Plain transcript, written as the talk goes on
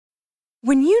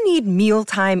When you need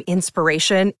mealtime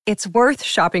inspiration, it's worth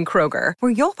shopping Kroger,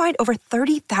 where you'll find over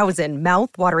 30,000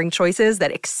 mouth-watering choices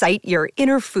that excite your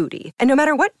inner foodie. And no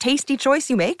matter what tasty choice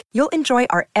you make, you'll enjoy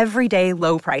our everyday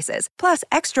low prices, plus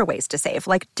extra ways to save,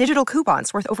 like digital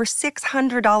coupons worth over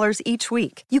 $600 each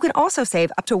week. You can also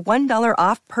save up to $1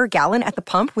 off per gallon at the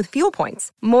pump with fuel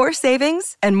points. More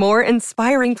savings and more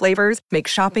inspiring flavors make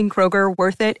shopping Kroger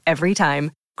worth it every time.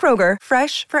 Kroger,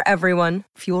 fresh for everyone.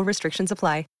 Fuel restrictions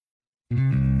apply.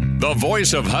 The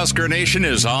voice of Husker Nation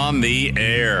is on the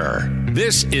air.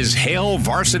 This is Hail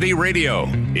Varsity Radio.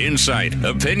 Insight,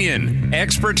 opinion,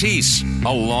 expertise,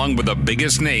 along with the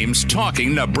biggest names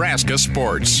talking Nebraska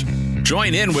sports.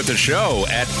 Join in with the show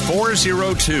at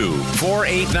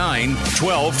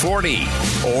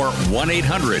 402-489-1240 or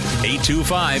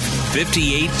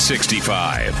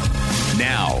 1-800-825-5865.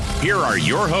 Now, here are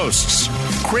your hosts,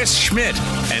 Chris Schmidt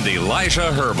and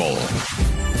Elijah Herbal.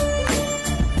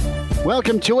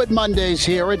 Welcome to it Mondays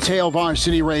here at Hail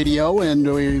Varsity Radio,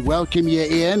 and we welcome you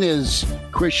in as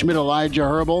Chris Schmidt, Elijah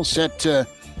Herbal, set to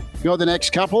go the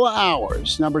next couple of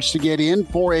hours. Numbers to get in,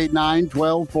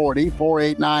 489-1240,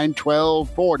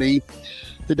 489-1240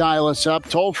 to dial us up.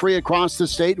 Toll free across the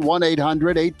state,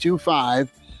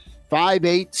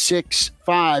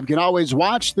 1-800-825-5865. Can always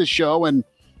watch the show and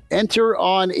enter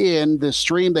on in the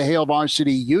stream, the Hail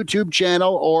Varsity YouTube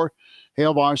channel or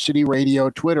Hail Varsity Radio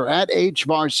Twitter at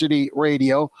HVarsity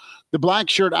Radio. The Black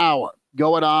Shirt Hour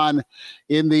going on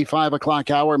in the 5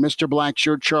 o'clock hour. Mr. Black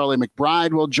Shirt Charlie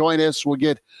McBride will join us. We'll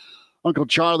get Uncle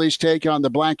Charlie's take on the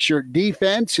Black Shirt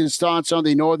defense, his thoughts on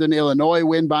the Northern Illinois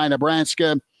win by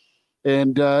Nebraska,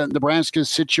 and Nebraska's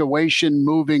situation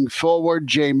moving forward.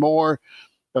 Jay Moore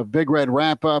of Big Red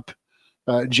Wrap-Up.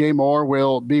 Jay Moore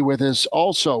will be with us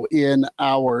also in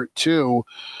hour 2.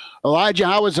 Elijah,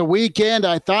 how was the weekend?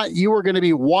 I thought you were going to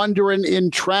be wandering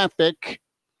in traffic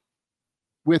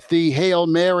with the Hail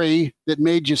Mary that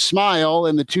made you smile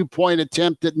and the 2-point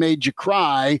attempt that made you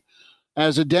cry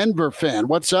as a Denver fan.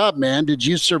 What's up, man? Did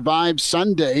you survive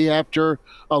Sunday after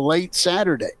a late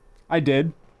Saturday? I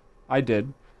did.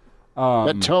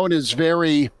 That tone is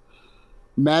very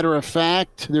matter of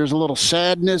fact. There's a little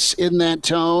sadness in that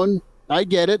tone. I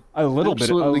get it. A little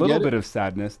bit of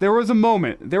sadness. There was a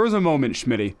moment,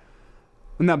 Schmitty,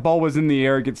 when that ball was in the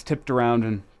air, it gets tipped around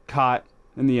and caught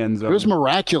in the end zone. It was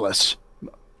miraculous.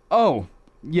 Oh,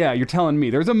 yeah, you're telling me.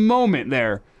 There's a moment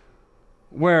there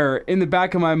where in the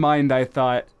back of my mind I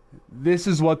thought, this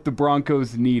is what the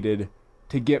Broncos needed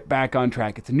to get back on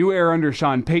track. It's a new era under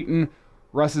Sean Payton.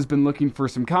 Russ has been looking for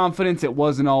some confidence. It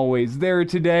wasn't always there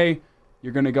today.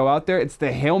 You're going to go out there. It's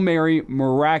the Hail Mary,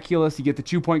 miraculous. You get the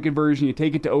 2-point conversion. You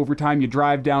take it to overtime. You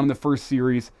drive down in the first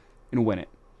series and win it.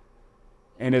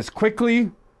 And as quickly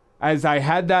as I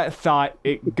had that thought,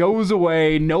 it goes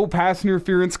away. No pass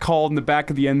interference called in the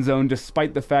back of the end zone,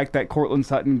 despite the fact that Cortland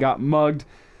Sutton got mugged.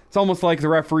 It's almost like the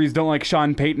referees don't like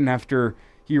Sean Payton after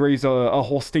he raised a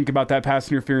whole stink about that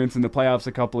pass interference in the playoffs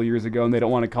a couple of years ago, and they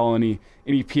don't want to call any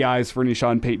PIs for any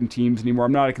Sean Payton teams anymore.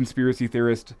 I'm not a conspiracy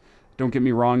theorist. Don't get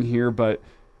me wrong here, but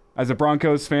as a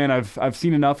Broncos fan, I've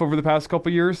seen enough over the past couple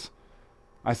of years.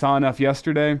 I saw enough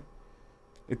yesterday.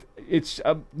 It's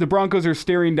the Broncos are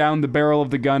staring down the barrel of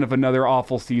the gun of another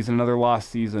awful season, another lost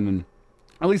season, and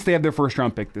at least they have their first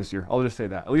round pick this year. I'll just say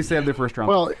that. At least they have their first round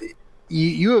pick. Well,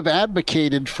 you have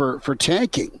advocated for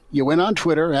tanking. You went on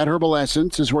Twitter, at Herbal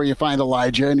Essence is where you find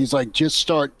Elijah, and he's like, just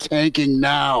start tanking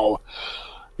now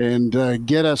and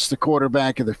get us the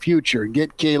quarterback of the future.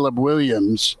 Get Caleb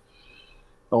Williams,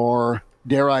 or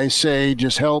dare I say,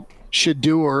 just help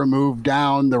Shedeur move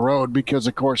down the road, because,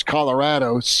 of course,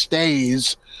 Colorado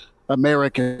stays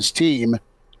America's team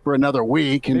for another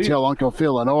week until Uncle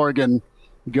Phil and Oregon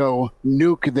go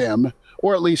nuke them,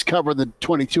 or at least cover the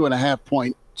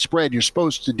 22.5-point spread. You're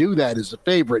supposed to do that as a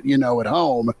favorite, at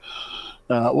home.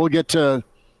 We'll get to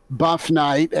Buff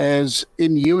Night, as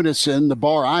in unison, the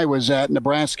bar I was at,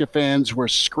 Nebraska fans were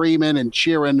screaming and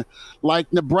cheering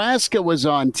like Nebraska was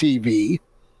on TV.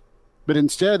 But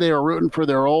instead, they were rooting for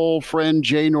their old friend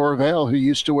Jay Norvell, who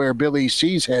used to wear Billy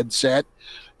C's headset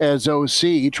as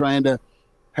OC, trying to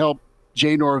help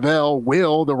Jay Norvell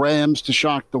will the Rams to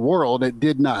shock the world. It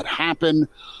did not happen.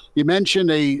 You mentioned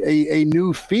a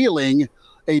new feeling,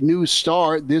 a new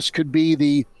start. This could be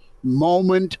the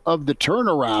moment of the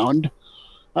turnaround.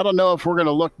 I don't know if we're going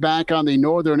to look back on the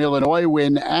Northern Illinois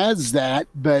win as that,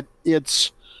 but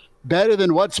it's better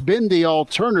than what's been the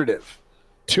alternative.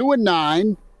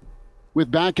 2-9. With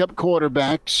backup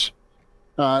quarterbacks,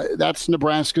 that's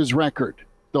Nebraska's record,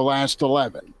 the last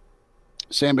 11.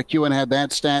 Sam McEwen had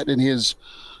that stat in his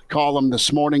column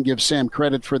this morning. Give Sam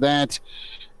credit for that.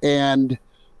 And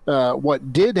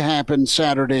what did happen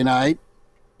Saturday night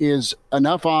is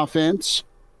enough offense,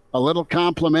 a little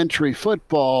complimentary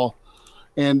football,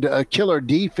 and a killer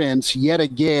defense yet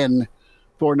again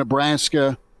for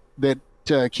Nebraska that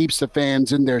keeps the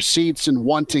fans in their seats and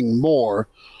wanting more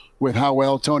with how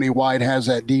well Tony White has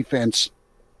that defense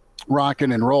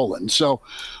rocking and rolling. So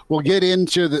we'll get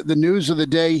into the news of the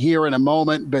day here in a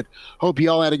moment, but hope you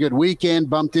all had a good weekend.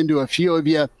 Bumped into a few of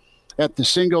you at the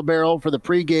Single Barrel for the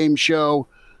pregame show.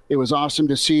 It was awesome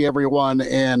to see everyone.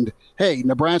 And, hey,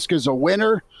 Nebraska's a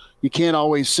winner. You can't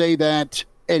always say that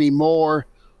anymore,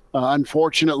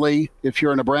 unfortunately, if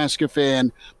you're a Nebraska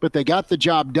fan. But they got the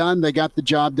job done. They got the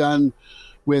job done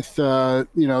with,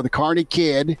 the Carney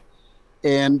kid.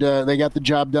 And they got the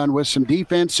job done with some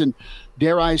defense. And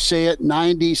dare I say it,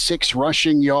 96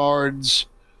 rushing yards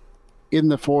in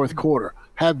the fourth quarter.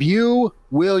 Do you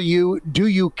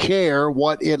care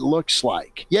what it looks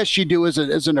like? Yes, you do as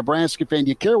a Nebraska fan.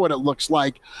 You care what it looks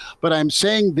like. But I'm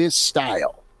saying this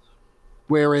style,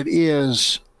 where it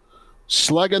is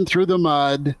slugging through the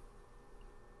mud,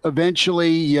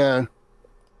 eventually get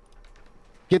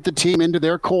the team into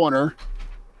their corner.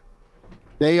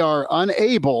 They are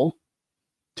unable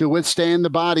to withstand the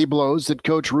body blows that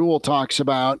Coach Rule talks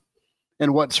about.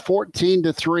 And what's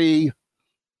 14-3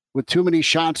 with too many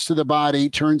shots to the body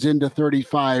turns into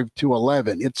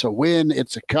 35-11. It's a win.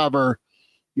 It's a cover.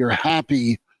 You're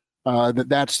happy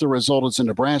that's the result as a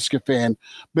Nebraska fan,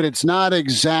 but it's not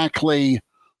exactly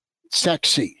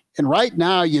sexy. And right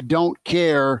now you don't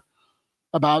care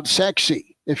about sexy.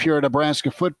 If you're a Nebraska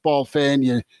football fan,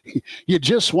 you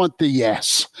just want the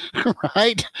yes,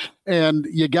 right? And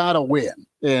you got to win.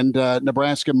 And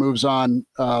Nebraska moves on.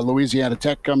 Louisiana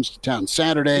Tech comes to town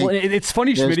Saturday. Well, it's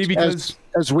funny, Schmitty, because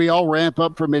as we all ramp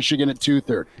up for Michigan at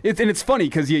 2:30. It's funny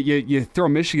because you throw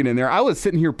Michigan in there. I was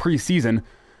sitting here preseason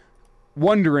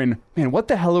wondering, man, what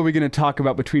the hell are we going to talk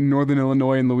about between Northern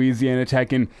Illinois and Louisiana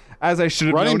Tech? And as I should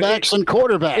have known, running backs and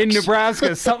quarterbacks. In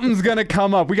Nebraska, something's going to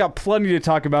come up. We got plenty to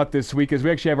talk about this week as we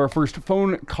actually have our first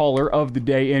phone caller of the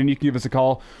day, and you can give us a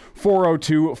call,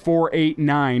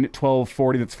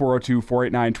 402-489-1240. That's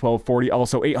 402-489-1240.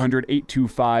 Also,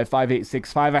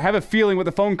 800-825-5865. I have a feeling what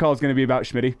the phone call is going to be about,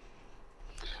 Schmitty.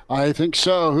 I think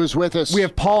so. Who's with us? We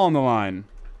have Paul on the line.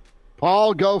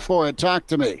 Paul, go for it. Talk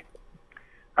to me.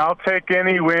 I'll take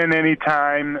any win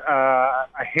anytime.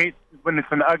 I hate when it's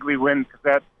an ugly win because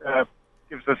that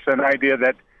gives us an idea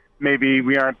that maybe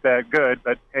we aren't that good,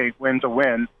 but, hey, win's a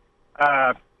win.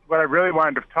 What I really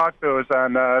wanted to talk, though, is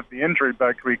on the injury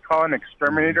bug. Can we call an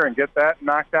exterminator and get that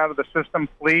knocked out of the system,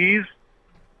 please?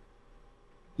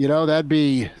 That'd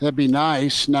be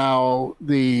nice. Now,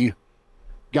 the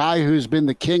guy who's been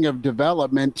the king of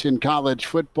development in college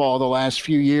football the last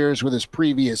few years with his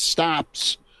previous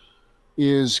stops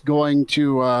is going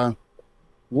to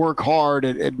work hard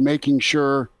at making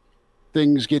sure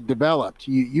things get developed.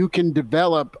 You can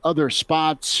develop other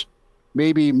spots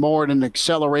maybe more in an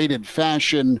accelerated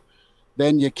fashion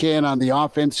than you can on the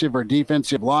offensive or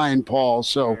defensive line, Paul.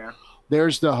 So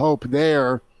There's the hope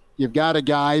there. You've got a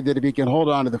guy that, if he can hold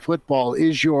on to the football,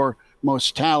 is your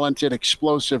most talented,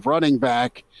 explosive running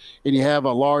back, and you have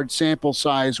a large sample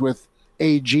size with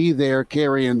AG there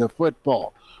carrying the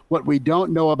football. What we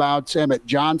don't know about is Emmett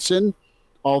Johnson,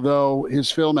 although his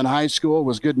film in high school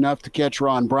was good enough to catch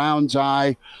Ron Brown's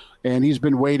eye, and he's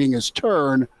been waiting his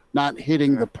turn, not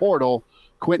hitting the portal.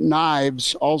 Quentin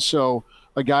Ives, also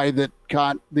a guy that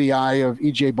caught the eye of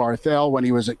E.J. Barthel when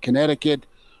he was at Connecticut,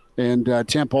 and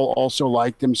Temple also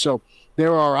liked him. So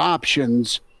there are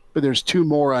options, but there's two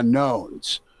more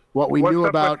unknowns. What we knew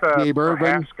about Gabe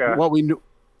Irvin, what we knew.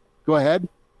 Go ahead.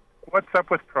 What's up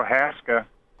with Prohaska?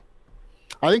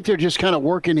 I think they're just kind of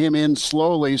working him in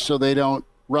slowly so they don't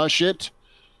rush it.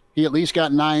 He at least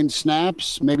got 9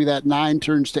 snaps. Maybe that 9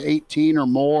 turns to 18 or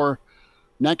more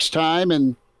next time,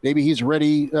 and maybe he's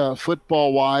ready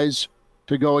football-wise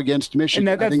to go against Michigan.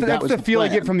 And that's the feel I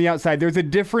get from the outside. There's a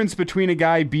difference between a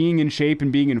guy being in shape and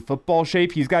being in football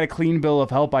shape. He's got a clean bill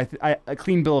of health, a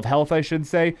clean bill of health, I should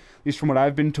say, at least from what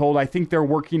I've been told. I think they're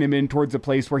working him in towards a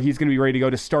place where he's going to be ready to go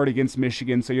to start against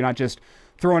Michigan, so you're not just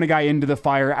throwing a guy into the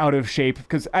fire out of shape.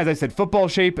 Because, as I said, football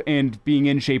shape and being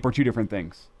in shape are two different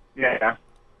things. Yeah.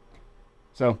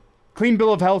 So, clean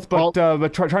bill of health, but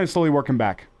trying to slowly work him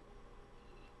back.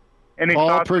 Any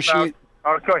thoughts about...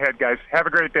 Oh, go ahead, guys. Have a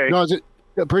great day. No,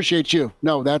 appreciate you.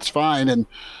 No, that's fine. And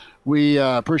we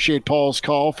appreciate Paul's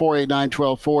call,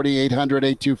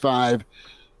 489-1240,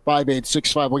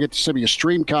 800-825-5865. We'll get to some of your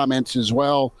stream comments as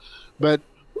well. But,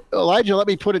 Elijah, let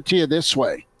me put it to you this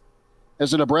way.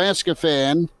 As a Nebraska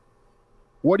fan,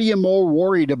 what are you more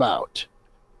worried about,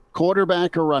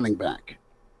 quarterback or running back?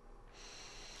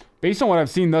 Based on what I've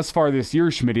seen thus far this year,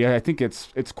 Schmitty, I think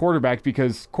it's quarterback,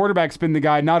 because quarterback's been the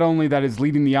guy not only that is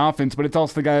leading the offense, but it's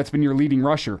also the guy that's been your leading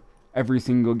rusher every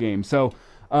single game. So,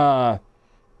 I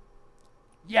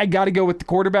got to go with the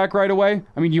quarterback right away.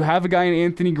 I mean, you have a guy in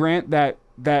Anthony Grant that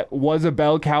was a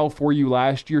bell cow for you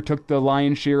last year, took the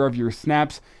lion's share of your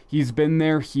snaps. He's been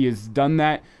there. He has done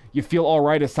that. You feel all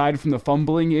right aside from the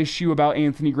fumbling issue about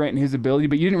Anthony Grant and his ability,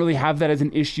 but you didn't really have that as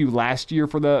an issue last year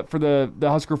for the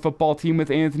Husker football team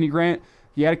with Anthony Grant.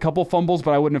 He had a couple fumbles,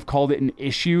 but I wouldn't have called it an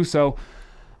issue. So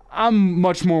I'm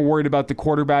much more worried about the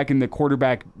quarterback and the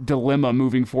quarterback dilemma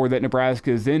moving forward that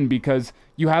Nebraska is in, because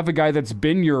you have a guy that's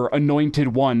been your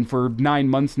anointed one for 9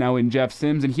 months now in Jeff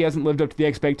Sims, and he hasn't lived up to the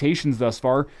expectations thus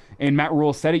far. And Matt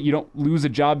Rule said it, you don't lose a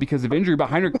job because of injury, but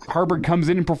Heinrich Haarberg comes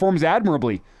in and performs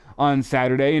admirably on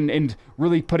Saturday and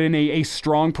really put in a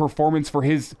strong performance for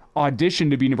his audition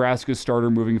to be Nebraska's starter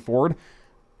moving forward.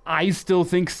 I still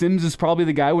think Sims is probably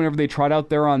the guy whenever they trot out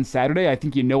there on Saturday. I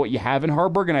think you know what you have in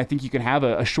Haarberg, and I think you can have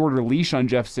a shorter leash on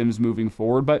Jeff Sims moving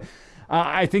forward. But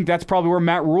I think that's probably where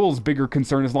Matt Rule's bigger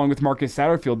concern is, along with Marcus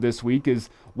Satterfield this week, is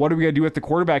what are we going to do at the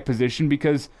quarterback position?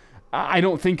 Because I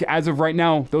don't think as of right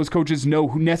now those coaches know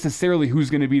necessarily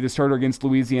who's going to be the starter against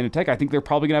Louisiana Tech. I think they're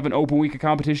probably going to have an open week of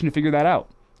competition to figure that out.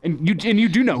 And you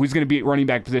do know who's going to be at running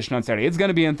back position on Saturday. It's going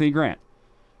to be Anthony Grant.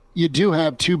 You do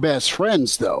have two best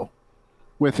friends, though,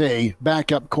 with a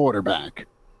backup quarterback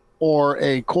or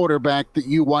a quarterback that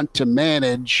you want to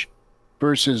manage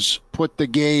versus put the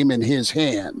game in his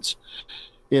hands.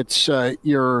 It's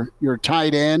your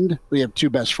tight end. We have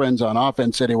two best friends on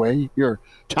offense anyway. Your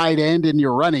tight end and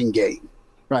your running game,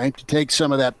 right? To take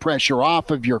some of that pressure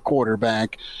off of your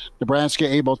quarterback. Nebraska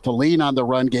able to lean on the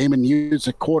run game and use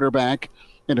a quarterback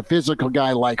and a physical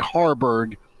guy like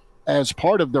Haarberg as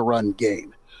part of the run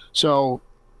game. So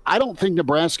I don't think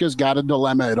Nebraska's got a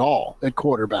dilemma at all at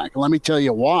quarterback. Let me tell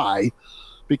you why.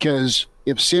 Because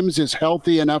if Sims is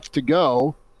healthy enough to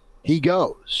go, he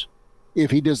goes.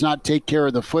 If he does not take care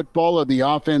of the football or the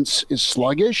offense is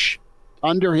sluggish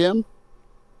under him,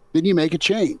 then you make a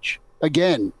change.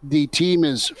 Again, the team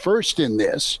is first in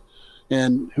this,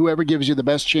 and whoever gives you the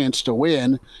best chance to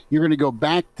win, you're going to go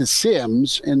back to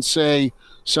Sims and say,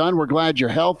 son, we're glad you're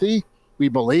healthy. We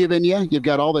believe in you. You've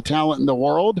got all the talent in the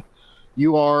world.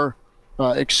 You are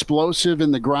explosive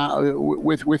in the ground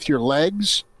with your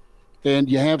legs, and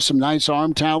you have some nice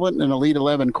arm talent and an Elite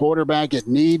 11 quarterback. It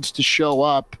needs to show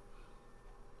up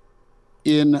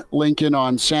in Lincoln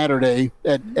on Saturday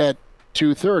at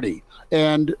 2:30.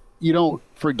 And you don't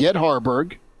forget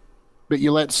Haarberg, but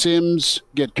you let Sims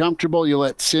get comfortable. You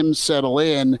let Sims settle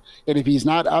in. And if he's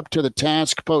not up to the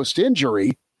task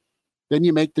post-injury, then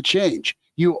you make the change.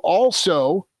 You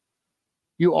also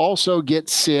get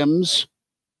Sims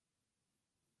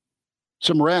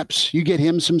some reps. You get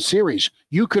him some series.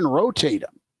 You can rotate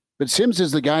him. But Sims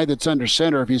is the guy that's under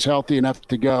center if he's healthy enough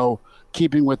to go.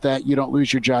 Keeping with that, you don't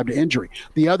lose your job to injury.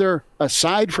 The other,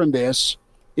 aside from this,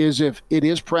 is if it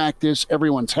is practice,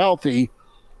 everyone's healthy.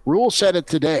 Rule said it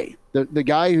today. The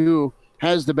guy who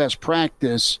has the best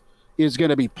practice is going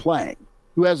to be playing.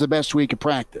 Who has the best week of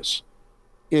practice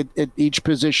at each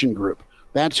position group?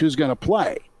 That's who's going to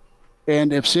play.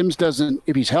 And if Sims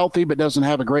if he's healthy but doesn't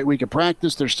have a great week of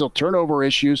practice, there's still turnover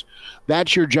issues.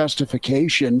 That's your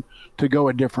justification to go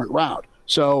a different route.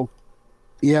 So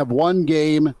you have one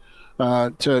game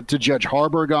to judge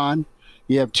Haarberg on.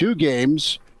 You have two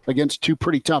games against two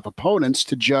pretty tough opponents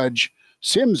to judge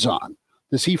Sims on.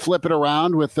 Does he flip it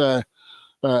around with a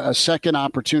second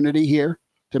opportunity here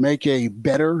to make a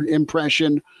better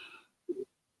impression?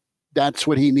 That's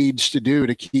what he needs to do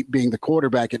to keep being the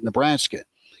quarterback at Nebraska.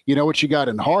 You know what you got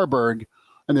in Haarberg,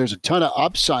 and there's a ton of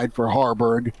upside for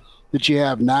Haarberg that you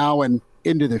have now and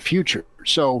into the future.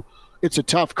 So it's a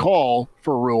tough call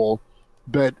for Rule,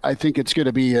 but I think it's going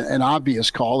to be an obvious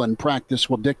call, and practice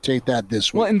will dictate that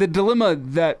this week. Well, and the dilemma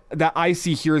that I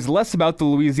see here is less about the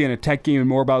Louisiana Tech game and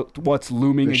more about what's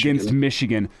looming against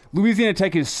Michigan. Louisiana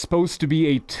Tech is supposed to be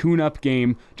a tune-up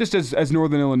game, just as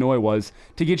Northern Illinois was,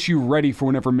 to get you ready for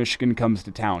whenever Michigan comes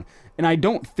to town. And I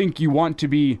don't think you want to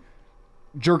be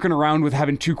jerking around with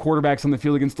having two quarterbacks on the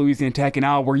field against Louisiana Tech,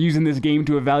 and we're using this game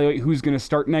to evaluate who's going to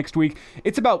start next week.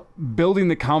 It's about building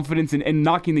the confidence and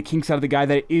knocking the kinks out of the guy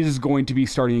that is going to be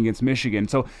starting against Michigan.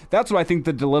 So that's what I think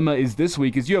the dilemma is this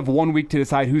week, is you have 1 week to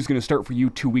decide who's going to start for you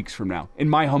 2 weeks from now, in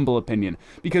my humble opinion.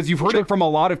 Because you've heard it from a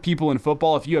lot of people in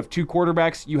football, if you have two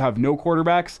quarterbacks, you have no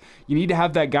quarterbacks. You need to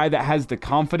have that guy that has the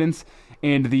confidence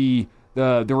and the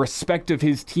the respect of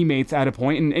his teammates at a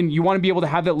point. And you want to be able to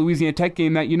have that Louisiana Tech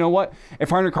game that, you know what, if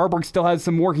Heinrich Haarberg still has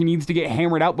some more he needs to get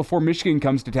hammered out before Michigan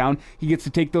comes to town, he gets to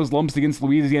take those lumps against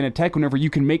Louisiana Tech whenever you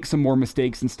can make some more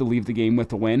mistakes and still leave the game with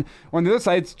the win. Or on the other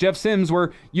side, it's Jeff Sims,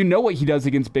 where you know what he does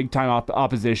against big-time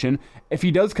opposition. If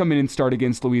he does come in and start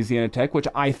against Louisiana Tech, which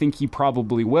I think he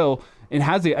probably will, and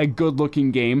has a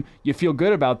good-looking game, you feel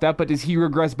good about that, but does he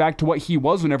regress back to what he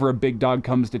was whenever a big dog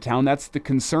comes to town? That's the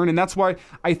concern, and that's why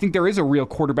I think there is a real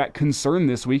quarterback concern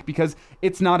this week, because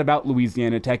it's not about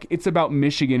Louisiana Tech, it's about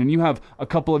Michigan, and you have a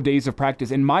couple of days of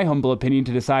practice, in my humble opinion,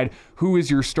 to decide who is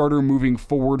your starter moving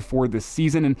forward for this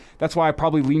season, and that's why I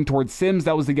probably lean towards Sims.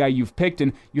 That was the guy you've picked,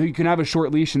 and you can have a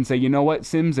short leash and say, you know what,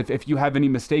 Sims, if you have any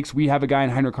mistakes, we have a guy in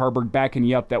Heinrich Haarberg backing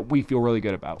you up that we feel really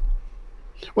good about.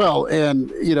 Well, and,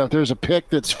 if there's a pick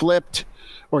that's flipped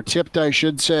or tipped, I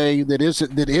should say, that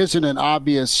isn't an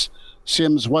obvious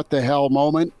Sims what the hell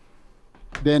moment,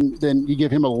 then you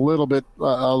give him a little bit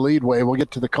a leadway. We'll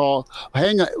get to the call.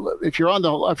 Hang on. If you're on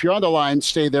the line,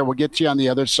 stay there. We'll get to you on the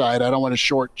other side. I don't want to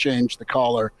shortchange the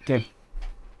caller. Okay.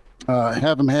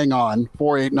 Have him hang on.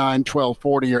 489-1240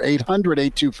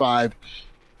 or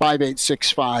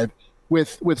 800-825-5865.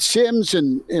 With Sims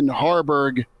and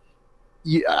Haarberg,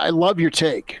 I love your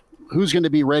take. Who's going to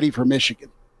be ready for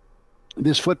Michigan?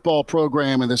 This football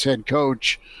program and this head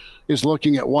coach is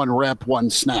looking at one rep, one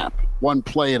snap, one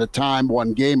play at a time,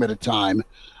 one game at a time.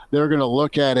 They're going to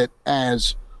look at it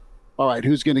as, all right,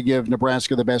 who's going to give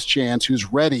Nebraska the best chance?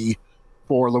 Who's ready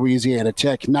for Louisiana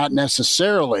Tech? Not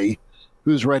necessarily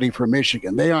who's ready for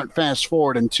Michigan. They aren't fast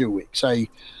forward in 2 weeks. I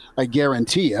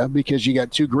guarantee you, because you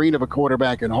got too green of a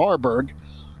quarterback in Haarberg,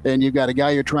 and you've got a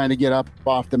guy you're trying to get up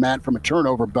off the mat from a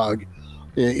turnover bug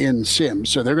in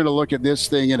Sims. So they're going to look at this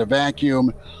thing in a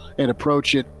vacuum and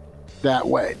approach it that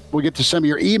way. We'll get to some of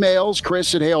your emails,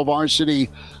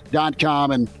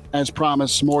 chris@HailVarsity.com, and as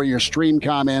promised, more of your stream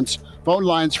comments. Phone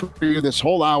lines for you this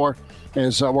whole hour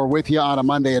as we're with you on a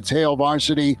Monday. It's Hail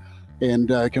Varsity, and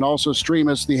can also stream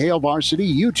us the Hail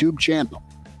Varsity YouTube channel.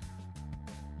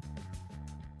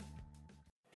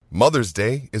 Mother's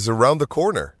Day is around the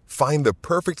corner. Find the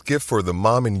perfect gift for the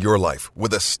mom in your life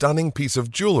with a stunning piece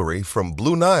of jewelry from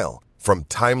Blue Nile. From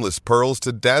timeless pearls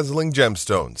to dazzling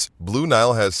gemstones, Blue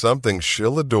Nile has something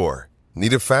she'll adore.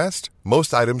 Need it fast?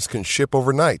 Most items can ship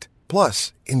overnight.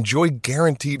 Plus, enjoy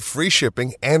guaranteed free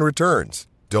shipping and returns.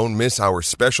 Don't miss our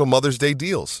special Mother's Day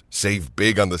deals. Save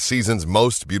big on the season's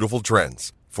most beautiful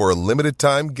trends. For a limited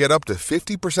time, get up to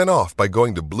 50% off by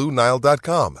going to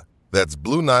BlueNile.com. That's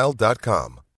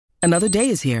BlueNile.com. Another day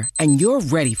is here, and you're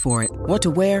ready for it. What to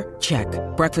wear? Check.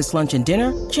 Breakfast, lunch, and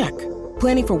dinner? Check.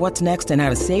 Planning for what's next and how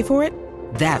to save for it?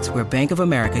 That's where Bank of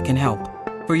America can help.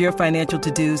 For your financial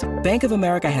to-dos, Bank of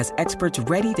America has experts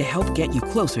ready to help get you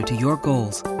closer to your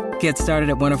goals. Get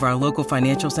started at one of our local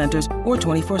financial centers or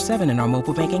 24/7 in our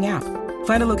mobile banking app.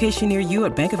 Find a location near you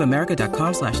at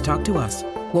bankofamerica.com/talktous.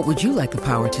 What would you like the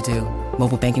power to do?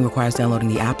 Mobile banking requires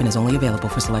downloading the app and is only available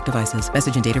for select devices.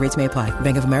 Message and data rates may apply.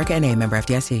 Bank of America N.A., member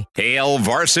FDIC. Hail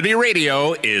Varsity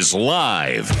Radio is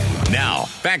live. Now,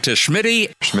 back to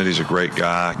Schmitty. Schmitty's a great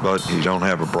guy, but he don't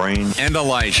have a brain. And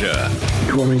Elijah.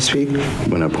 You want me to speak?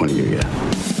 We're not pointing you yet.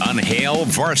 On Hail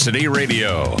Varsity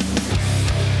Radio.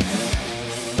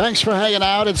 Thanks for hanging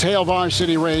out. It's Hail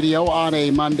Varsity Radio on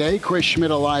a Monday. Chris Schmidt,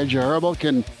 Elijah Herbal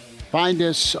can find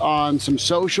us on some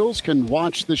socials, can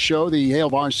watch the show, the Hail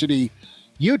Varsity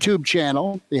YouTube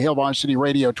channel, the Hail Varsity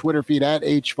Radio Twitter feed at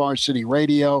HVarsity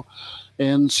Radio,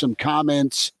 and some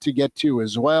comments to get to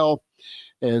as well.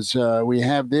 As we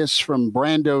have this from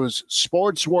Brando's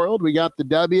Sports World. We got the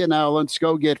W. Now let's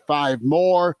go get 5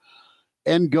 more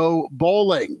and go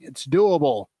bowling. It's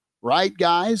doable, right,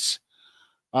 guys?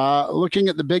 Looking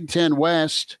at the Big Ten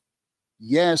West,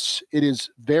 yes, it is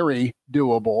very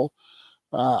doable.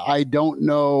 I don't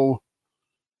know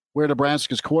where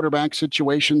Nebraska's quarterback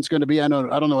situation is going to be. I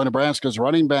don't know what Nebraska's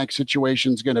running back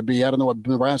situation is going to be. I don't know what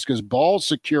Nebraska's ball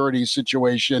security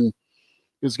situation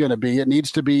is going to be. It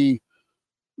needs to be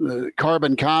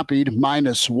carbon copied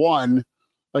 -1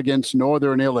 against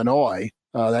Northern Illinois.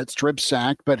 That strip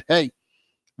sack. But hey,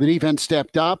 the defense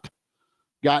stepped up,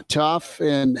 got tough,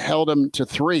 and held them to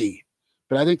 3.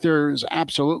 But I think there's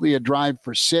absolutely a drive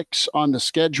for 6 on the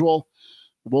schedule.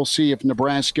 We'll see if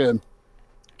Nebraska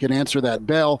can answer that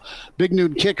bell. Big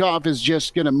noon kickoff is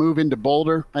just going to move into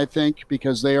Boulder, I think,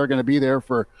 because they are going to be there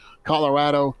for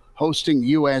Colorado hosting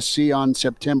USC on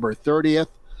September 30th.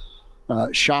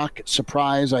 Shock,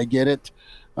 surprise, I get it.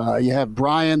 You have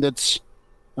Brian that's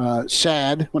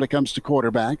sad when it comes to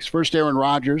quarterbacks. First Aaron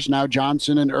Rodgers, now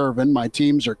Johnson and Irvin. My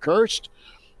teams are cursed.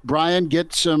 Brian,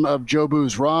 get some of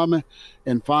Jobu's rum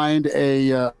and find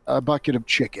a bucket of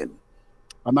chicken.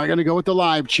 I'm not going to go with the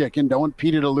live chicken. Don't want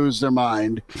Peter to lose their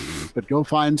mind, but go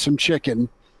find some chicken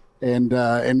and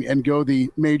go the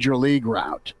major league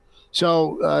route.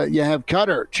 So you have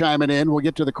Cutter chiming in. We'll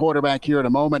get to the quarterback here in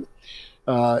a moment.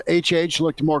 H.H.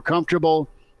 looked more comfortable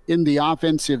in the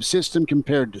offensive system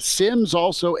compared to Sims.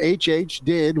 Also, H.H.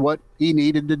 did what he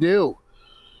needed to do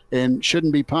and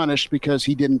shouldn't be punished because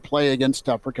he didn't play against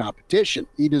tougher competition.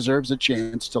 He deserves a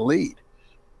chance to lead.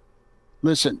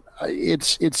 Listen,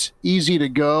 it's easy to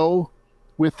go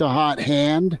with the hot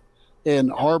hand,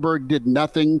 and Harburg did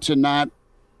nothing to not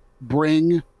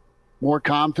bring more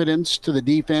confidence to the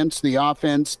defense, the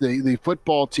offense, the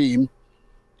football team.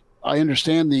 I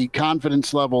understand the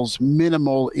confidence level's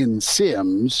minimal in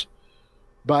Sims,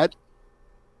 but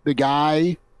the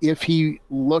guy, if he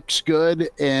looks good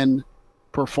and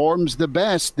performs the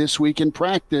best this week in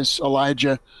practice,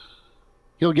 Elijah,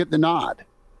 he'll get the nod.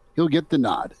 He'll get the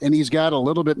nod. And he's got a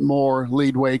little bit more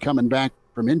leadway coming back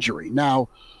from injury. Now,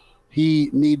 he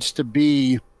needs to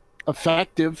be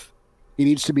effective. He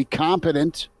needs to be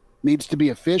competent, needs to be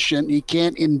efficient. He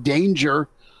can't endanger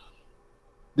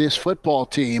this football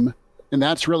team, and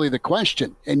that's really the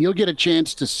question. And you'll get a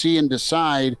chance to see and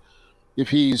decide if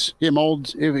he's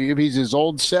if he's his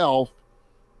old self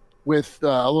with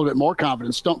a little bit more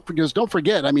confidence. Don't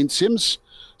forget, I mean, Sims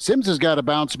has got to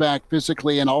bounce back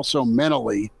physically and also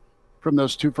mentally from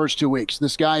those first 2 weeks.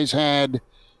 This guy's had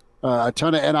a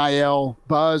ton of NIL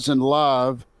buzz and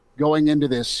love going into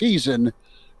this season.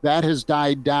 That has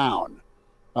died down.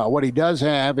 What he does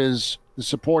have is the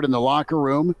support in the locker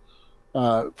room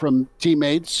from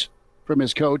teammates, from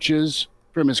his coaches,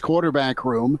 from his quarterback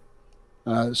room.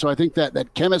 So I think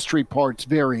that chemistry part's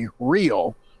very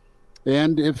real.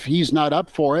 And if he's not up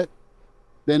for it,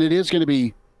 then it is going to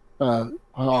be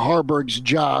Harburg's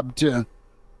job to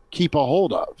keep a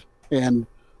hold of. And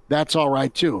that's all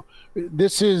right, too.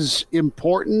 This is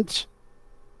important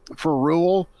for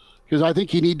Rule because I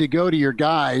think you need to go to your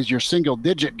guys, your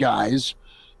single-digit guys,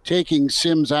 taking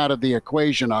Sims out of the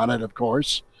equation on it, of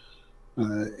course,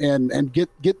 and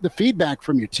get the feedback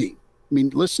from your team. I mean,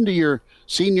 listen to your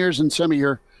seniors and some of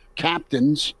your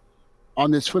captains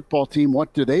on this football team.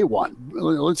 What do they want?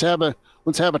 Let's have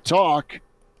a talk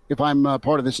if I'm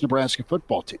part of this Nebraska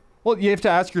football team. Well, you have to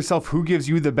ask yourself who gives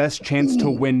you the best chance to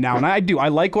win now. And I do. I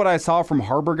like what I saw from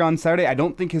Harburg on Saturday. I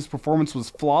don't think his performance was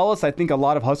flawless. I think a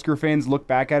lot of Husker fans look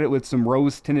back at it with some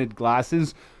rose-tinted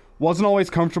glasses. Wasn't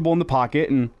always comfortable in the pocket.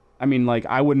 And, I mean, like,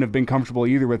 I wouldn't have been comfortable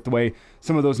either with the way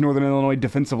some of those Northern Illinois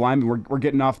defensive linemen were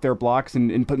getting off their blocks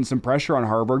and putting some pressure on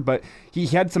Harburg. But he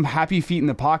had some happy feet in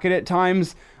the pocket at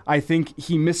times. I think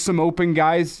he missed some open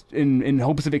guys in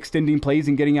hopes of extending plays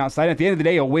and getting outside. At the end of the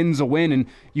day, a win's a win, and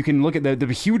you can look at the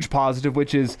huge positive,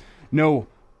 which is no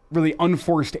really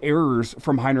unforced errors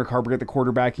from Heinrich Harburg at the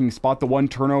quarterbacking spot. The one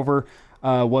turnover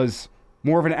was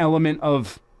more of an element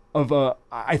of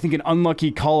I think an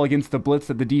unlucky call against the blitz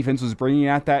that the defense was bringing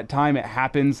at that time. It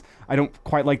happens. I don't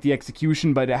quite like the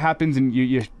execution, but it happens, and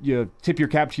you tip your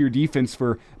cap to your defense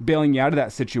for bailing you out of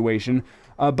that situation.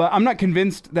 But I'm not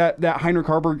convinced that Heinrich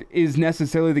Harburg is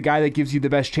necessarily the guy that gives you the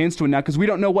best chance to win now, because we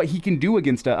don't know what he can do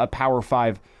against a Power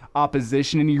 5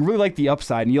 opposition, and you really like the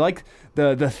upside, and you like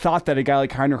the thought that a guy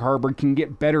like Heinrich Harburg can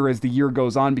get better as the year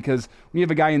goes on, because when you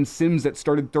have a guy in Sims that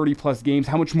started 30-plus games,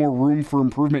 how much more room for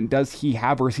improvement does he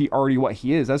have, or is he already what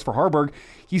he is? As for Harburg,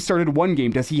 he started one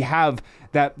game. Does he have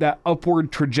that upward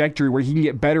trajectory where he can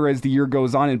get better as the year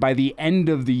goes on, and by the end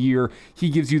of the year, he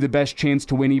gives you the best chance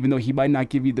to win, even though he might not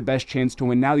give you the best chance to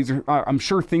win now? These are, I'm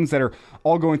sure, things that are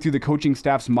all going through the coaching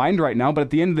staff's mind right now, but at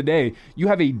the end of the day, you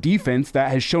have a defense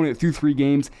that has shown it through 3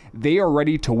 games. They are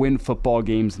ready to win football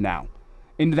games now.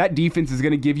 And that defense is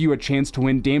going to give you a chance to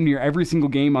win damn near every single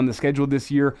game on the schedule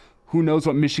this year. Who knows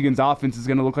what Michigan's offense is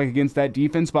going to look like against that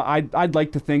defense, but I'd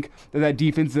like to think that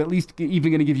defense is at least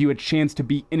even going to give you a chance to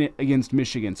be in it against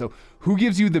Michigan. So who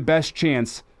gives you the best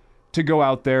chance to go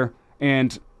out there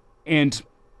and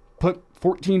put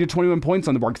 14 to 21 points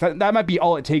on the board? Because that might be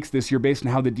all it takes this year based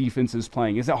on how the defense is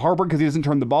playing. Is it Harburg because he doesn't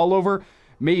turn the ball over?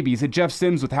 Maybe. Is it Jeff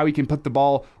Sims with how he can put the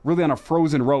ball really on a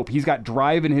frozen rope? He's got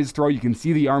drive in his throw. You can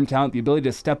see the arm talent, the ability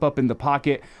to step up in the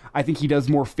pocket. I think he does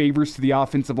more favors to the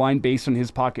offensive line based on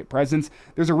his pocket presence.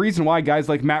 There's a reason why guys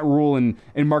like Matt Rule and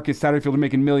Marcus Satterfield are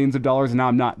making millions of dollars, and now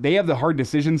I'm not. They have the hard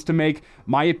decisions to make.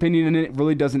 My opinion in it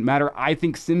really doesn't matter. I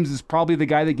think Sims is probably the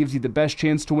guy that gives you the best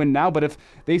chance to win now, but if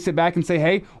they sit back and say,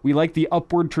 hey, we like the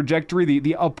upward trajectory,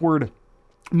 the upward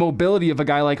mobility of a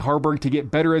guy like Harburg to get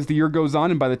better as the year goes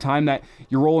on, and by the time that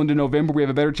you roll into November, we have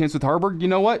a better chance with Harburg, you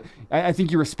know what? I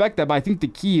think you respect that, but I think the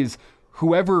key is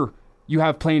whoever you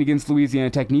have playing against Louisiana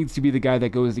Tech needs to be the guy that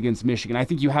goes against Michigan. I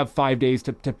think you have 5 days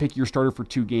to pick your starter for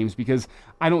 2 games, because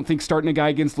I don't think starting a guy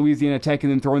against Louisiana Tech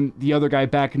and then throwing the other guy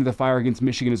back into the fire against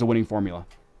Michigan is a winning formula.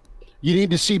 You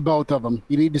need to see both of them.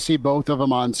 You need to see both of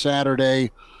them on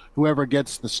Saturday. Whoever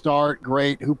gets the start,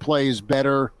 great. Who plays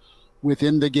better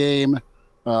within the game,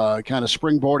 kind of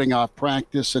springboarding off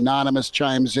practice. Anonymous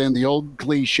chimes in. The old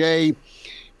cliche, if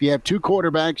you have 2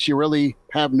 quarterbacks, you really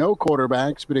have no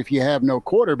quarterbacks. But if you have no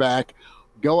quarterback,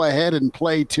 go ahead and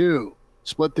play 2.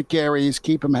 Split the carries,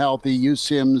 keep them healthy. Use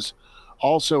Sims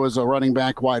also as a running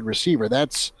back wide receiver.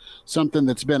 That's something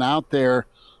that's been out there.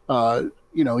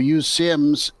 Use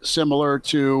Sims similar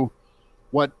to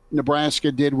what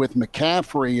Nebraska did with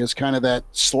McCaffrey as kind of that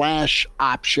slash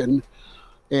option,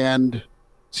 and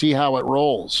see how it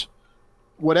rolls.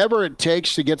 Whatever it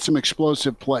takes to get some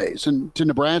explosive plays. And to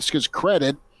Nebraska's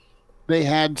credit, they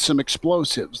had some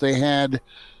explosives. They had,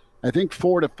 I think,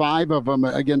 4 to 5 of them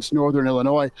against Northern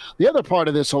Illinois. The other part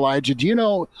of this, Elijah, do you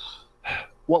know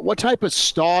what type of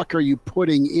stock are you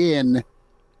putting in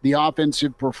the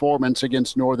offensive performance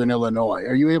against Northern Illinois?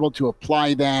 Are you able to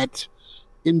apply that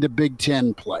into Big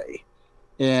Ten play?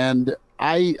 And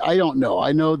I don't know.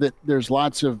 I know that there's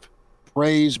lots of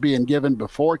praise being given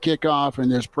before kickoff, and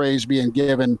there's praise being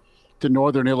given to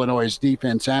Northern Illinois'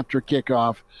 defense after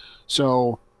kickoff.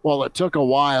 So while it took a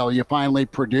while, you finally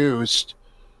produced.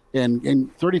 And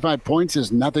 35 points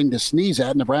is nothing to sneeze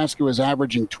at. Nebraska was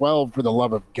averaging 12, for the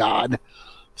love of God,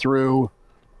 through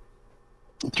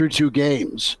 2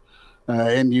 games.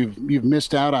 And you've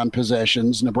missed out on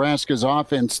possessions. Nebraska's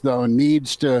offense, though,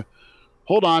 needs to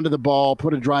hold on to the ball,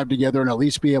 put a drive together, and at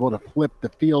least be able to flip the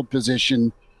field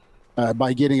position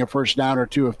by getting a first down or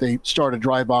 2 if they start a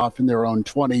drive off in their own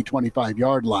 20,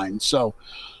 25-yard line. So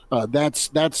that's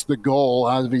the goal,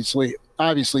 obviously,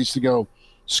 is to go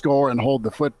score and hold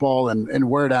the football and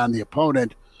wear down the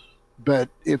opponent. But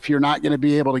if you're not going to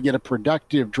be able to get a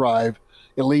productive drive,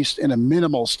 at least in a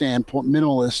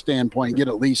minimalist standpoint, get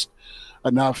at least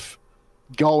enough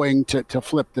going to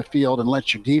flip the field and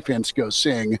let your defense go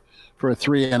sing for a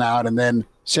 3 and out and then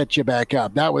set you back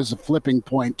up. That was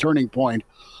the turning point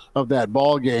of that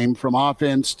ball game, from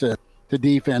offense to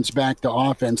defense, back to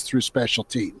offense through special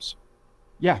teams.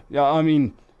 Yeah, I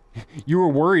mean, you were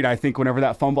worried, I think, whenever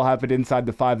that fumble happened inside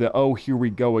the 5 that, oh, here we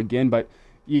go again. But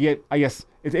you get, I guess,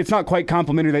 it's not quite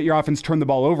complimentary that your offense turned the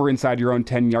ball over inside your own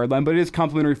 10-yard line, but it is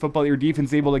complimentary football that your defense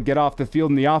is able to get off the field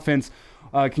and the offense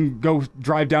can go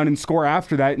drive down and score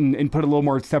after that and put a little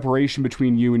more separation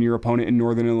between you and your opponent in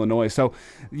Northern Illinois. So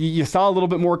you saw a little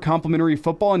bit more complimentary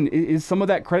football, and is some of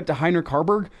that credit to Heinrich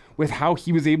Harburg with how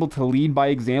he was able to lead by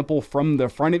example from the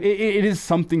front? It is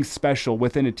something special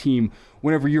within a team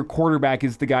whenever your quarterback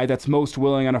is the guy that's most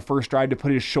willing on a first drive to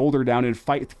put his shoulder down and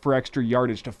fight for extra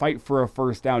yardage, to fight for a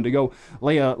first down, to go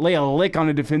lay a lick on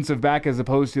a defensive back as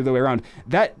opposed to the other way around.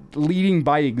 That leading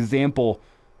by example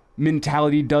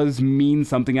mentality does mean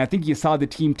something. I think you saw the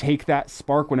team take that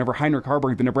spark whenever Heinrich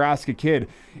Harburg, the Nebraska kid,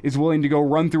 is willing to go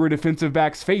run through a defensive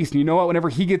back's face. And you know what? Whenever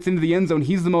he gets into the end zone,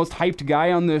 he's the most hyped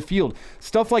guy on the field.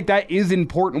 Stuff like that is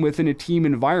important within a team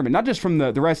environment, not just from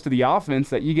the rest of the offense,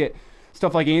 that you get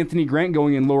stuff like Anthony Grant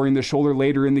going and lowering the shoulder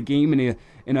later in the game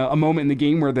in a moment in the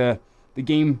game where the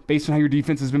game, based on how your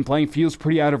defense has been playing, feels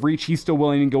pretty out of reach. He's still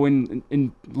willing to go in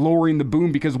and lowering the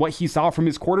boom because what he saw from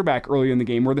his quarterback earlier in the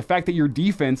game, or the fact that your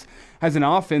defense has an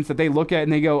offense that they look at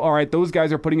and they go, all right, those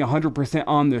guys are putting 100%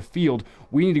 on the field.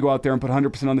 We need to go out there and put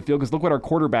 100% on the field because look what our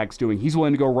quarterback's doing. He's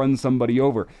willing to go run somebody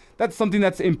over. That's something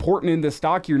that's important in the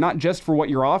stock here, not just for what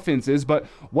your offense is, but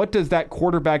what does that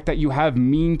quarterback that you have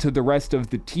mean to the rest of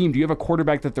the team? Do you have a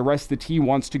quarterback that the rest of the team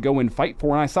wants to go and fight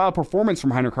for? And I saw a performance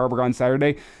from Heinrich Harburg on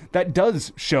Saturday that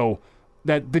does show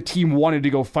that the team wanted to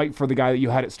go fight for the guy that you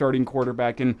had at starting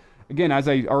quarterback. And again, as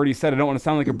I already said, I don't want to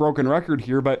sound like a broken record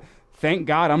here, but thank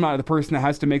God I'm not the person that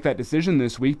has to make that decision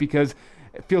this week, because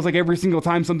it feels like every single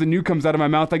time something new comes out of my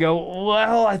mouth, I go,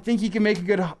 well, I think you can make a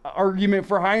good argument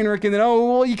for Heinrich, and then,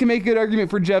 oh, well, you can make a good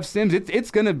argument for Jeff Sims. It's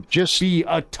going to be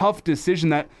a tough decision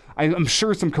that I'm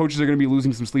sure some coaches are going to be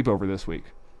losing some sleep over this week.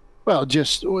 Well,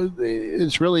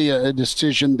 it's really a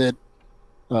decision that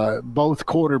both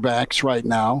quarterbacks right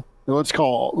now, let's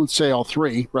say all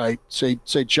three, right? Say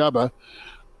Chubba,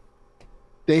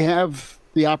 they have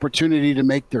the opportunity to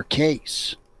make their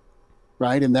case,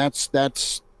 right? And that's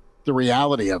the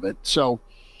reality of it. So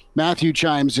Matthew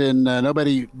chimes in,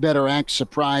 nobody better act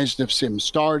surprised if Sims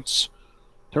starts,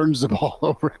 turns the ball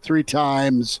over 3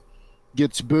 times,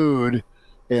 gets booed,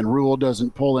 and Rule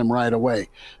doesn't pull him right away.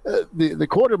 The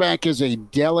quarterback is a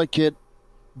delicate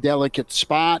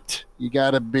spot. You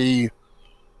got to be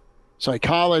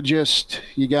psychologist.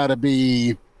 You got to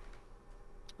be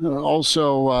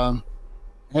also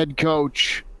head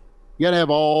coach. You got to have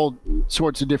all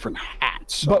sorts of different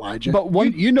hats, Elijah. But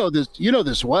you know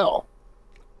this well.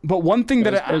 But one thing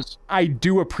that I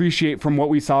do appreciate from what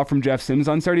we saw from Jeff Sims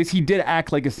on Saturday is he did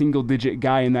act like a single-digit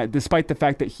guy in that despite the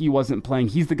fact that he wasn't playing.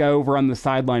 He's the guy over on the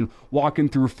sideline walking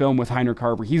through film with Heiner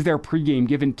Carberg. He's there pregame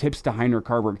giving tips to Heiner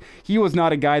Carberg. He was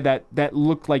not a guy that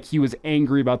looked like he was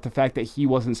angry about the fact that he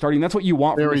wasn't starting. That's what you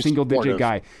want from a single-digit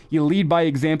guy. You lead by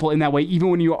example in that way.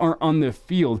 Even when you aren't on the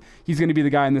field, he's going to be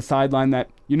the guy on the sideline that,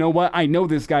 you know what, I know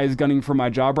this guy is gunning for my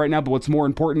job right now, but what's more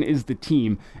important is the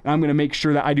team. And I'm going to make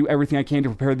sure that I do everything I can to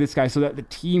prepare this guy so that the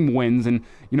team wins. And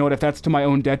you know what, if that's to my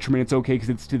own detriment, it's okay because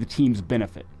it's to the team's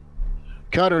benefit.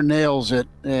 Cutter nails it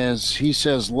as he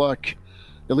says, look,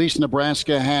 at least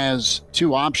Nebraska has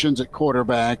two options at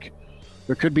quarterback.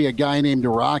 There could be a guy named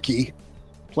Rocky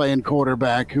playing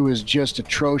quarterback who is just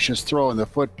atrocious throwing the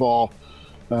football.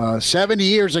 70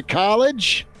 years of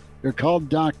college. They're called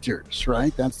doctors,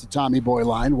 right? That's the Tommy Boy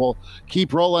line. We'll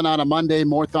keep rolling on a Monday.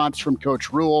 More thoughts from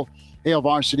Coach Rule. Hail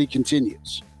Varsity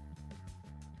continues.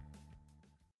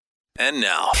 And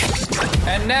now,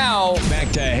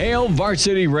 back to Hail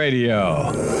Varsity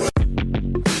Radio.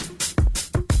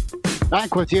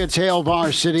 Back with you, it's Hail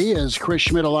Varsity, as Chris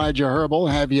Schmidt, Elijah Herbal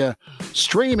have you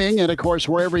streaming, and of course,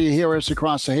 wherever you hear us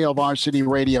across the Hail Varsity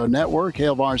Radio Network,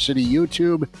 Hail Varsity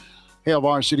YouTube, Hail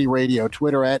Varsity Radio,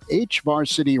 Twitter at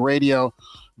HVarsity Radio.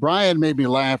 Brian made me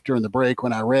laugh during the break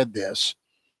when I read this.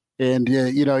 And,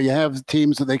 you have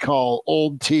teams that they call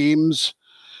old teams.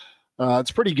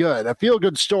 It's pretty good. A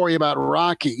feel-good story about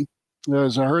Rocky.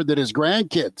 As I heard that his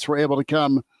grandkids were able to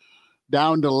come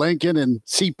down to Lincoln and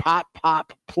see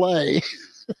Pop play.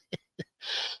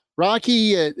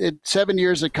 Rocky, at 7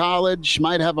 years of college,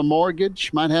 might have a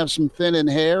mortgage, might have some thinning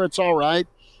hair. It's all right.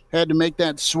 Had to make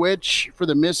that switch for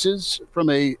the missus from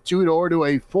a 2-door to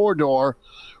a 4-door,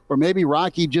 or maybe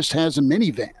Rocky just has a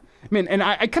minivan. Man, and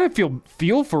I kind of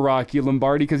feel for Rocky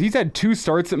Lombardi because he's had 2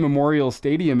 starts at Memorial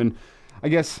Stadium, and I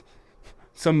guess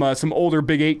some older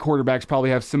Big 8 quarterbacks probably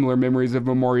have similar memories of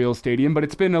Memorial Stadium, but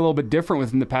it's been a little bit different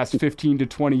within the past 15 to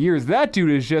 20 years. That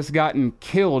dude has just gotten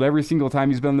killed every single time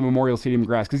he's been on the Memorial Stadium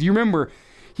grass because you remember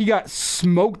he got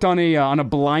smoked on a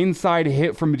blindside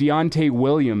hit from Deontay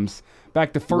Williams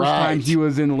back the first time he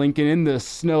was in Lincoln in the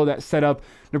snow that set up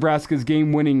Nebraska's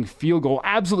game-winning field goal.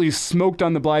 Absolutely smoked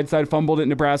on the blindside, fumbled it,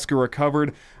 Nebraska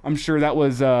recovered. I'm sure that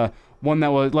was one that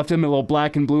left him a little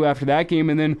black and blue after that game.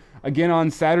 And then again on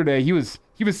Saturday, he was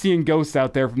seeing ghosts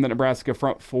out there from the Nebraska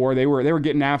front four. They were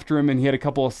getting after him, and he had a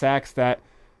couple of sacks that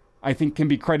I think can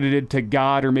be credited to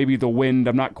God or maybe the wind.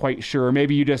 I'm not quite sure.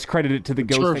 Maybe you just credit it to the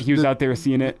ghost that he was out there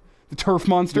seeing it. The turf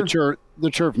monster? The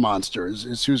turf monster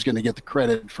is who's going to get the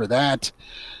credit for that.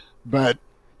 But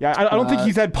yeah, I don't think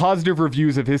he's had positive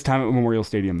reviews of his time at Memorial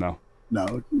Stadium, though.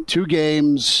 No, 2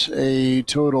 games, a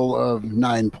total of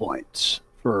 9 points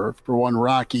for one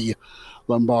Rocky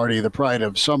Lombardi, the pride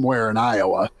of somewhere in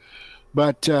Iowa.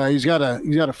 But he's got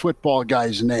a football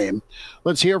guy's name.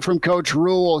 Let's hear from Coach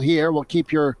Rule here. We'll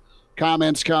keep your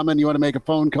comments coming. You want to make a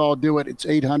phone call, do it. It's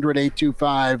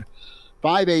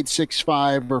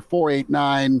 800-825-5865 or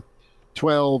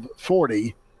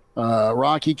 489-1240.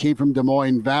 Rocky came from Des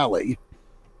Moines Valley,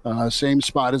 same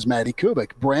spot as Matty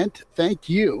Kubik. Brent, thank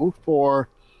you for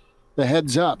the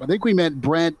heads up. I think we met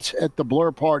Brent at the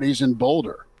Blur parties in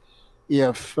Boulder,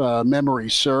 if memory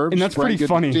serves. And that's Brent, pretty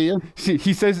funny.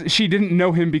 He says she didn't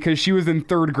know him because she was in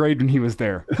 3rd grade when he was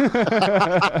there.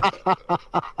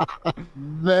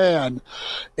 Man,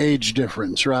 age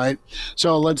difference, right?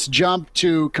 So let's jump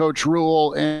to Coach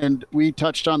Rule, and we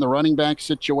touched on the running back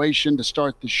situation to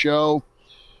start the show.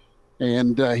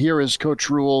 And here is Coach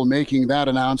Rule making that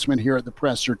announcement here at the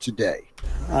presser today.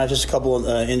 Just a couple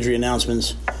of injury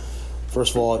announcements.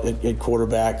 First of all, at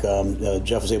quarterback,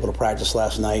 Jeff was able to practice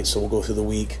last night, so we'll go through the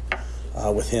week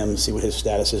with him, see what his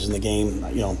status is in the game.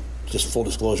 Just full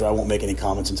disclosure, I won't make any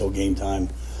comments until game time,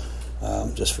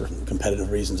 just for competitive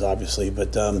reasons, obviously.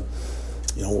 But,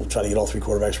 we'll try to get all 3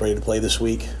 quarterbacks ready to play this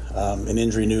week. In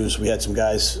injury news, we had some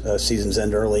guys seasons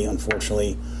end early,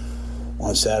 unfortunately,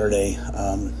 on Saturday.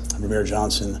 Ramir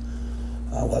Johnson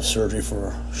will have surgery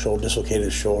for dislocated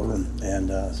his shoulder,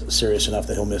 and serious enough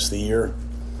that he'll miss the year.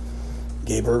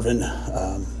 Gabe Irvin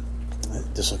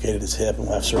dislocated his hip and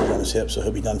will have surgery on his hip, so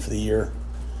he'll be done for the year.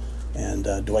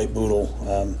 And Dwight Boodle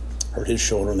hurt his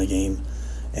shoulder in the game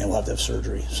and will have to have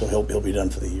surgery, so he'll be done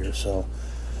for the year. So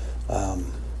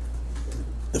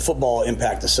the football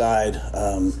impact aside,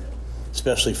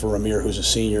 especially for Ramir, who's a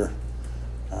senior,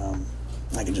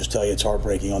 I can just tell you it's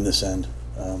heartbreaking on this end.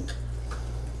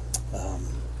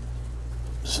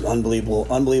 Just an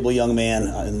unbelievable young man,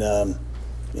 and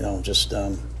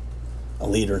a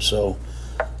leader. So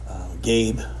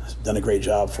Gabe has done a great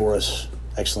job for us.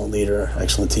 Excellent leader,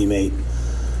 excellent teammate.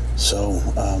 So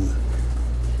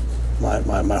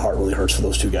my heart really hurts for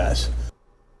those two guys.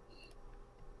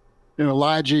 And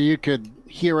Elijah, you could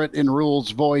hear it in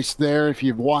Rule's voice there if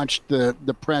you've watched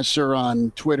the presser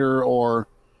on Twitter or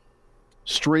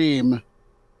stream.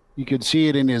 You could see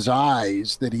it in his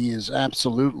eyes that he is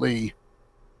absolutely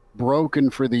broken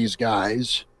for these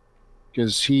guys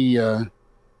because he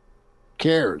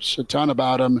cares a ton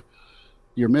about them.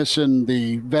 You're missing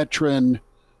the veteran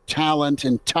talent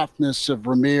and toughness of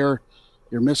Ramir.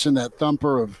 You're missing that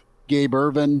thumper of Gabe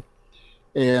Ervin.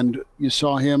 And you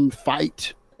saw him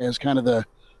fight as kind of the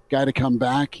guy to come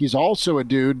back. He's also a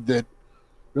dude that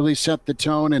really set the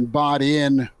tone and bought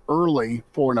in early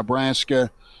for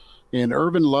Nebraska. And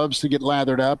Ervin loves to get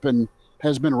lathered up and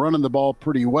has been running the ball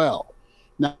pretty well.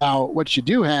 Now, what you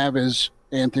do have is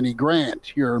Anthony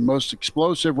Grant, your most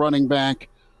explosive running back,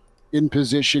 in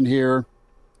position here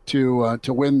to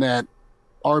win that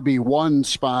RB1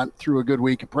 spot through a good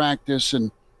week of practice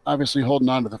and obviously holding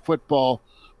on to the football.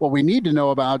 What we need to know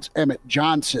about is M.A.S.H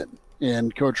Johnson,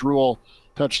 and Coach Rule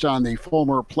touched on the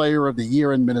former player of the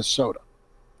year in Minnesota.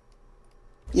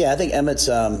 Yeah, I think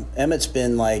Emmett's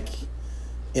been like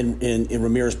in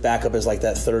Ramir's backup as like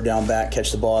that third down back,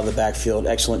 catch the ball out of the backfield,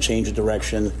 excellent change of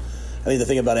direction. I think the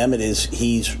thing about Emmett is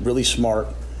he's really smart,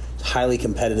 highly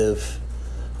competitive.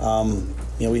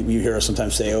 You hear us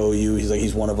sometimes say, "Oh,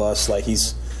 he's one of us." Like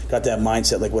he's got that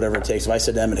mindset, like whatever it takes. If I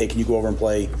said to Emmett, "Hey, can you go over and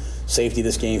play safety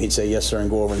this game?" He'd say, "Yes, sir," and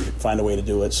go over and find a way to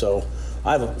do it. So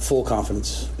I have a full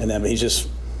confidence in Emmett. He's just,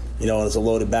 it's a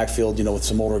loaded backfield, with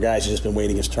some older guys. He's just been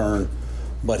waiting his turn.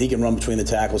 But he can run between the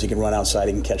tackles. He can run outside.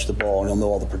 He can catch the ball, and he'll know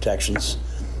all the protections.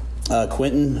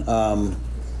 Quentin's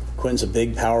a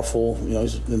big, powerful.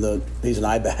 He's an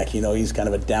I-back. He's kind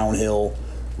of a downhill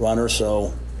runner.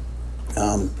 So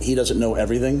he doesn't know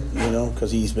everything,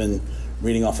 because he's been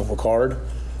reading off of a card.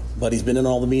 But he's been in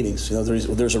all the meetings.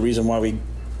 There's a reason why we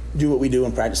do what we do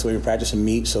and practice the way we practice and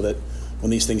meet, so that when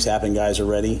these things happen, guys are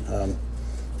ready.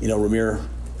 Ramir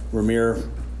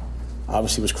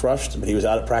obviously was crushed, but he was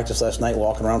out at practice last night,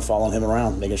 walking around, following him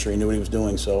around, making sure he knew what he was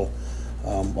doing. So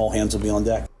all hands will be on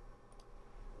deck.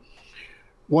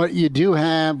 What you do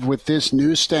have with this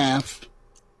new staff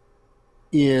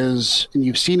is, and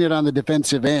you've seen it on the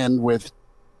defensive end with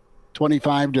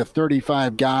 25 to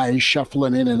 35 guys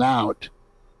shuffling in and out,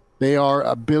 they are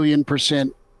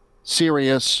 1,000,000,000%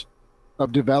 serious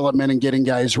of development and getting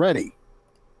guys ready.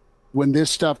 When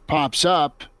this stuff pops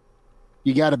up,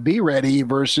 you got to be ready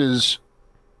versus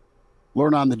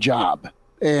learn on the job.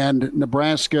 And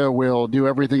Nebraska will do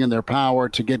everything in their power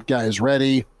to get guys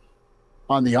ready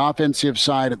on the offensive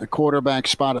side, at the quarterback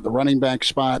spot, at the running back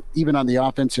spot, even on the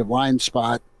offensive line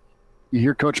spot. You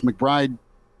hear Coach McBride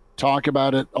talk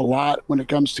about it a lot when it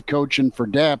comes to coaching for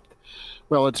depth.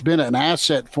 Well, it's been an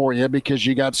asset for you because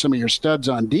you got some of your studs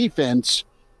on defense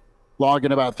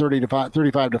logging about 35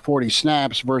 to 40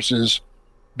 snaps versus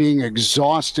being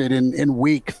exhausted in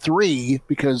week 3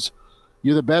 because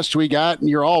you're the best we got and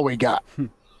you're all we got.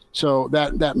 So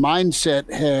that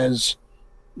mindset has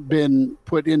been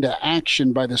put into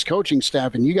action by this coaching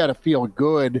staff, and you got to feel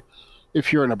good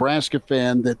if you're a Nebraska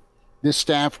fan that this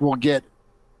staff will get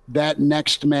that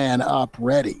next man up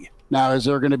ready. Now, is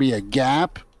there going to be a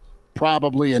gap?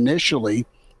 Probably initially,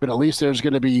 but at least there's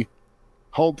going to be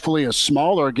hopefully a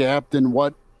smaller gap than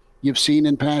what you've seen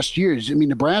in past years. I mean,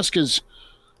 Nebraska's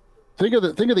think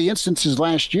of the instances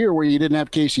last year where you didn't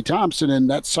have Casey Thompson, and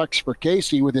that sucks for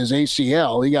Casey with his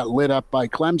ACL. He got lit up by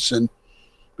Clemson.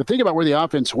 But think about where the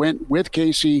offense went with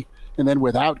Casey and then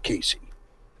without Casey.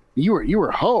 You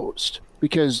were hosed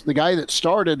because the guy that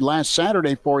started last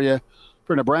Saturday for you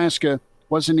for Nebraska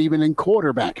wasn't even in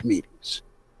quarterback meetings.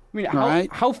 I mean,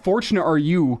 how fortunate are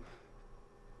you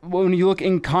when you look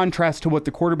in contrast to what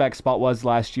the quarterback spot was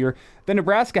last year? Then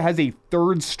Nebraska has a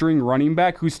third-string running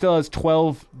back who still has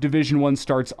 12 Division I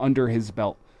starts under his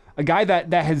belt. A guy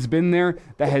that has been there,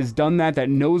 that has done that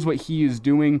knows what he is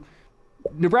doing.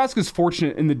 Nebraska's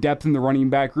fortunate in the depth in the running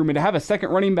back room, and to have a second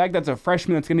running back that's a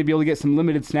freshman that's going to be able to get some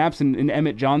limited snaps in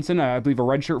M.A.S.H Johnson, I believe a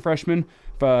redshirt freshman,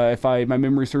 if my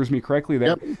memory serves me correctly there.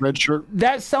 Yep, redshirt.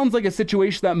 That sounds like a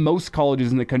situation that most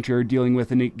colleges in the country are dealing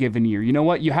with in a given year. You know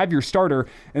what? You have your starter,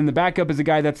 and the backup is a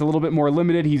guy that's a little bit more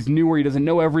limited. He's newer. He doesn't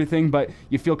know everything, but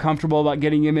you feel comfortable about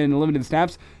getting him in limited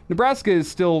snaps. Nebraska is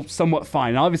still somewhat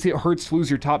fine. Obviously, it hurts to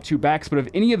lose your top 2 backs, but if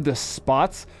any of the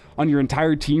spots on your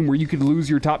entire team where you could lose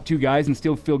your top 2 guys and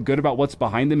still feel good about what's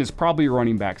behind them is probably a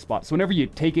running back spot. So whenever you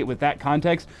take it with that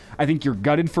context, I think you're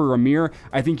gutted for Ramir.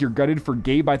 I think you're gutted for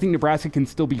Gabe. I think Nebraska can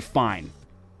still be fine.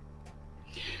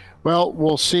 Well,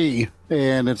 we'll see,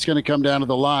 and it's going to come down to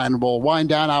the line. We'll wind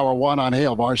down hour one on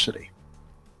Hail Varsity.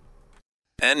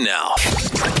 And now,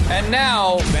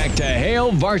 back to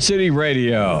Hail Varsity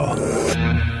Radio.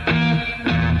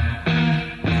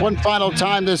 One final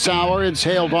time this hour, it's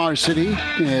Hail Varsity.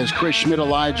 As Chris Schmidt,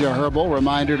 Elijah Herbal,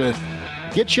 reminder to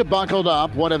get you buckled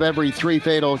up. One of every 3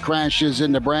 fatal crashes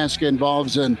in Nebraska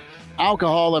involves an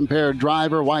alcohol-impaired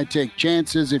driver. Why take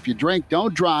chances? If you drink,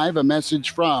 don't drive. A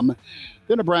message from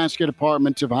the Nebraska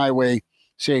Department of Highway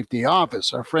Safety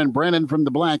Office. Our friend Brennan from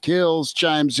the Black Hills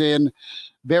chimes in.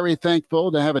 Very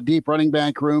thankful to have a deep running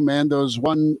back room and those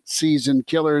one-season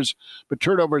killers. But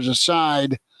turnovers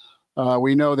aside,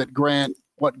 we know that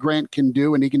what Grant can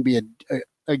do, and he can be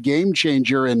a game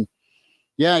changer. And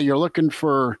yeah, you're looking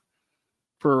for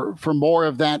more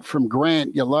of that from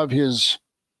Grant. You love his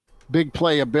big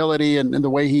play ability and the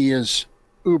way he is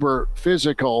uber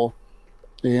physical.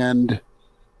 And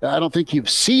I don't think you've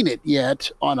seen it yet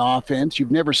on offense.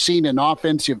 You've never seen an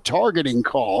offensive targeting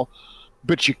call,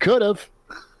 but you could have.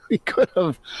 He could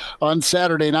have on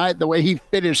Saturday night, the way he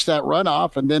finished that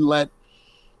runoff and then let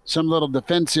some little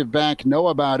defensive back know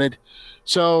about it.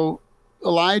 So,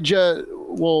 Elijah,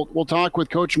 we'll talk with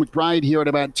Coach McBride here in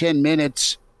about 10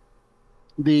 minutes.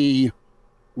 The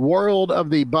world of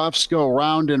the Buffs go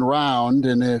round and round,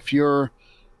 and if you're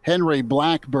Henry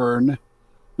Blackburn,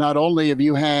 not only have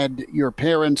you had your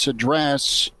parents'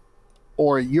 address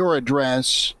or your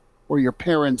address or your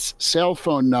parents' cell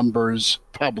phone numbers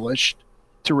published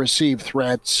to receive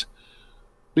threats,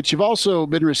 but you've also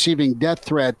been receiving death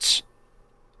threats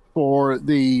for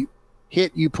the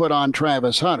hit you put on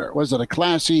Travis Hunter. Was it a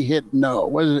classy hit? No.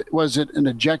 Was it an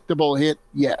ejectable hit?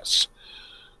 Yes.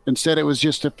 Instead, it was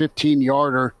just a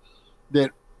 15-yarder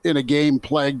that in a game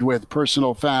plagued with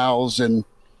personal fouls and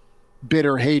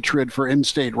bitter hatred for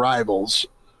in-state rivals.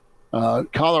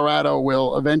 Colorado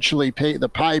will eventually pay the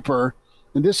piper.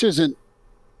 And this isn't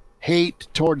hate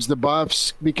towards the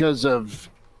Buffs because of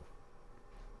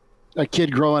a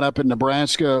kid growing up in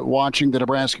Nebraska watching the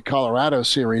Nebraska-Colorado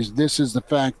series. This is the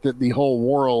fact that the whole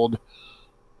world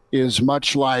is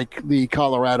much like the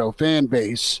Colorado fan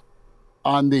base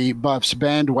on the Buffs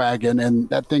bandwagon, and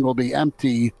that thing will be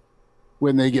empty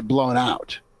when they get blown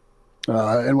out.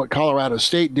 And what Colorado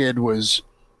State did was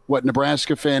what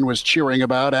Nebraska fan was cheering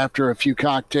about after a few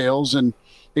cocktails and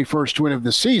a first win of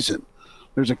the season.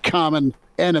 There's a common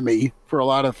enemy for a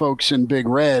lot of folks in Big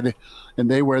Red, and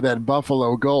they wear that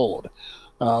Buffalo gold.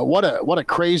 What a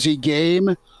crazy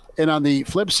game. And on the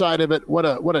flip side of it,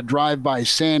 what a drive by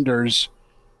Sanders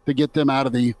to get them out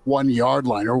of the 1 yard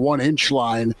line or 1 inch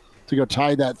line to go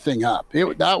tie that thing up.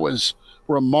 That was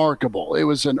remarkable. It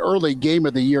was an early game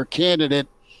of the year candidate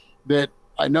that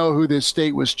I know who this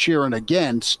state was cheering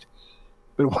against,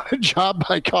 but what a job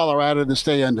by Colorado to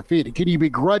stay undefeated. Can you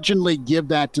begrudgingly give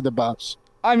that to the Buffs?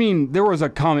 I mean, there was a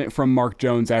comment from Mark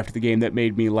Jones after the game that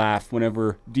made me laugh.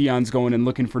 Whenever Deion's going and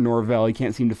looking for Norvell, he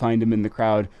can't seem to find him in the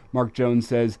crowd. Mark Jones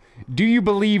says, "Do you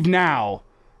believe now?"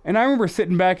 And I remember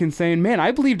sitting back and saying, man,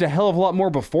 I believed a hell of a lot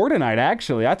more before tonight,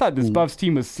 actually. I thought this Buffs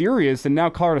team was serious, and now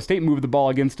Colorado State moved the ball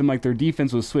against them like their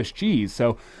defense was Swiss cheese.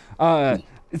 So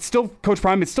it's still, Coach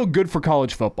Prime, it's still good for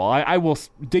college football. I will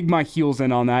dig my heels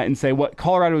in on that and say what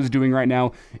Colorado is doing right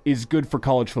now is good for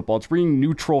college football. It's bringing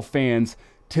neutral fans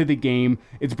to the game.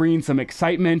 It's bringing some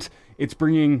excitement. It's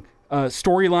bringing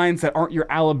storylines that aren't your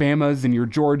Alabamas and your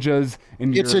Georgias.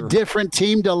 And it's a different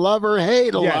team to love or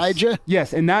hate, Elijah.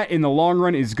 Yes, and that in the long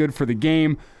run is good for the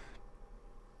game.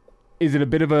 Is it a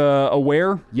bit of a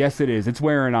wear? Yes, it is. It's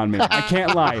wearing on me. I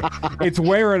can't lie. It's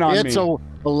wearing on me.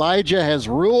 Elijah has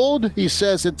ruled. He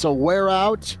says it's a wear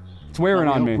out. It's wearing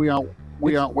on me.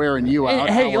 We aren't wearing you out.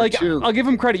 Hey, I'll give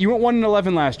him credit. You went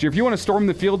 1-11 last year. If you want to storm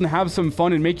the field and have some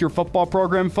fun and make your football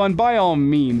program fun, by all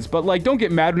means. But don't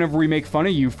get mad whenever we make fun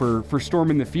of you for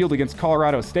storming the field against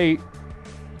Colorado State.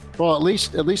 Well, at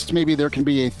least maybe there can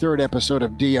be a third episode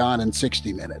of Deion in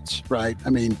 60 minutes, right?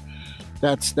 I mean,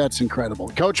 that's incredible.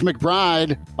 Coach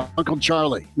McBride, Uncle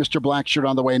Charlie, Mr. Blackshirt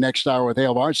on the way next hour with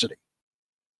Hail Varsity.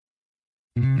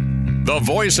 The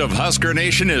voice of Husker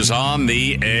Nation is on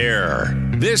the air.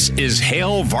 This is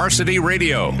Hail Varsity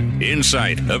Radio.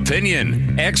 Insight,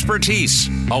 opinion, expertise,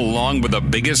 along with the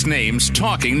biggest names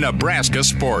talking Nebraska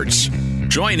sports.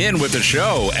 Join in with the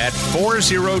show at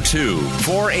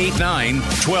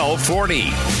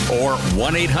 402-489-1240 or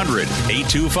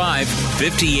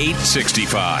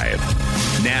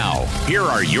 1-800-825-5865. Now, here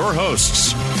are your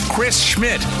hosts, Chris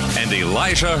Schmidt and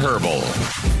Elijah Herbal.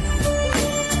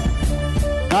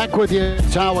 Back with you,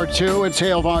 Tower 2. It's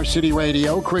Hail Varsity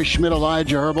Radio. Chris Schmidt,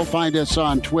 Elijah Herbal. Find us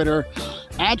on Twitter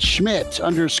at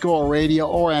Schmidt_radio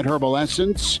or at Herbal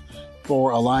Essence.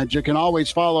 for Elijah. You can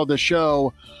always follow the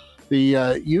show, the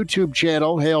YouTube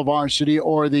channel, Hail Varsity,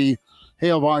 or the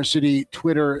Hail Varsity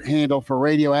Twitter handle for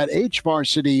radio at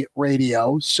HVarsity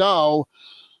Radio. So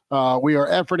we are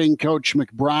efforting Coach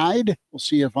McBride. We'll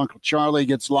see if Uncle Charlie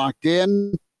gets locked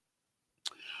in,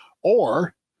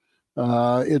 or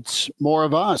it's more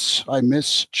of us. I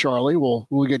miss Charlie.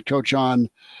 We'll get Coach on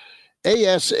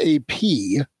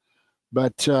ASAP.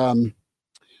 But a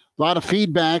lot of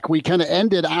feedback. We kind of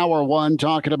ended hour one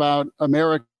talking about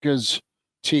America's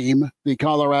team, the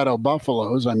Colorado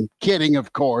Buffaloes. I'm kidding,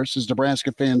 of course, as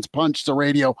Nebraska fans punch the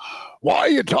radio. Why are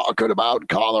you talking about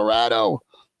Colorado?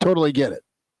 Totally get it.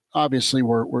 Obviously,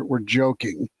 we're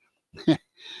joking.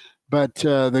 But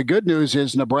the good news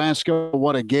is Nebraska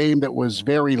won a game that was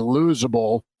very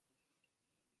losable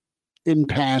in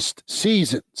past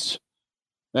seasons.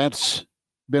 That's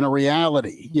been a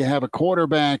reality. You have a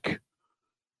quarterback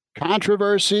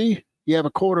controversy. You have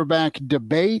a quarterback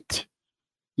debate.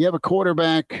 You have a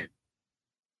quarterback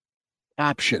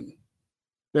option.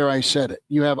 There, I said it.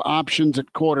 You have options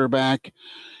at quarterback.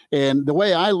 And the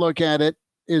way I look at it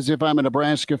is, if I'm a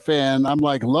Nebraska fan, I'm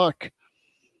like, look,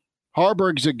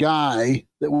 Harburg's a guy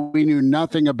that we knew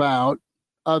nothing about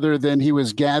other than he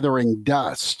was gathering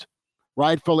dust.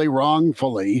 Rightfully,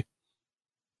 wrongfully,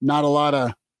 not a lot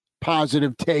of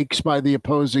positive takes by the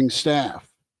opposing staff.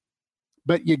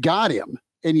 But you got him,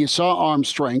 and you saw arm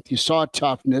strength, you saw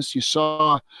toughness, you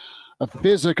saw a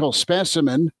physical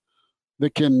specimen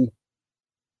that can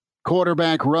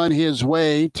quarterback run his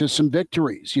way to some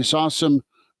victories. You saw some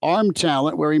arm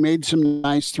talent where he made some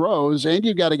nice throws, and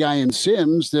you've got a guy in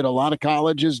Sims that a lot of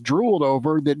colleges drooled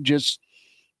over that just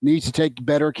needs to take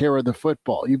better care of the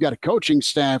football. You've got a coaching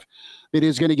staff that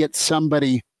is going to get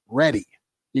somebody ready.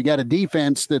 You got a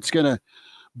defense that's going to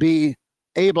be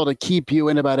able to keep you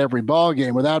in about every ball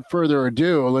game. Without further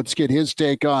ado, let's get his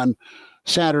take on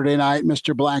Saturday night.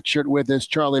 Mr. Blackshirt with us.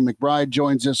 Charlie McBride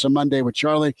joins us on Monday with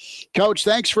Charlie. Coach,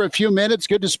 thanks for a few minutes.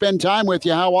 Good to spend time with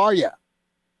you. How are you?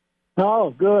 Oh,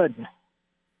 good.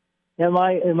 Am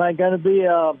I going to be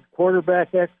a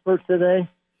quarterback expert today?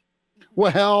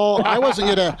 Well, I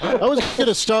wasn't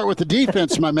gonna start with the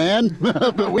defense, my man,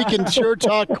 but we can sure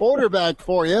talk quarterback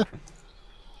for you.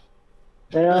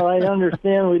 Well, I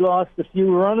understand we lost a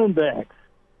few running backs.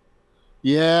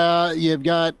 Yeah, you've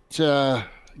got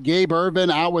Gabe Irvin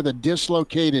out with a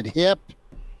dislocated hip.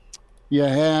 You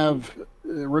have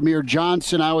Ramir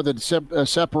Johnson out with a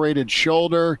separated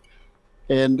shoulder.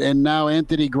 And now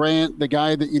Anthony Grant, the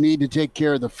guy that you need to take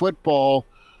care of the football,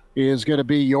 is going to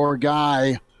be your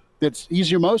guy. He's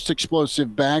your most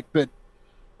explosive back. But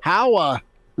how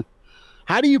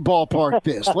do you ballpark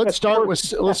this? Let's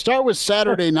start with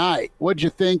Saturday night. What'd you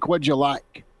think? What'd you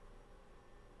like?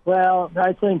 Well,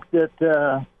 I think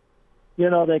that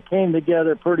they came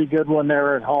together pretty good when they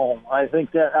were at home. I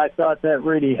thought that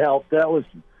really helped. That was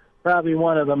probably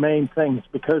one of the main things,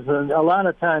 because a lot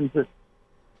of times that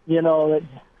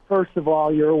first of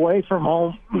all, you're away from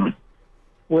home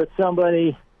with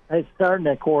somebody starting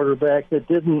at quarterback that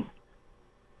didn't,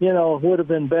 would have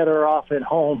been better off at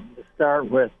home to start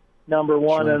with, number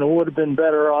one, sure. And it would have been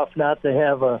better off not to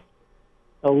have a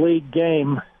league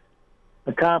game,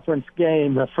 a conference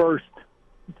game, the first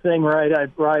thing right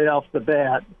off the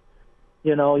bat.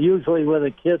 Usually with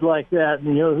a kid like that,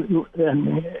 and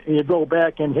you go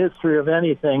back in history of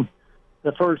anything,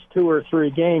 the first 2 or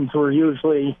 3 games were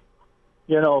usually,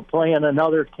 playing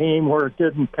another team where it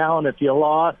didn't count if you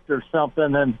lost or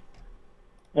something,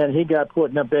 and he got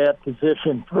put in a bad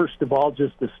position, first of all,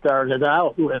 just to start it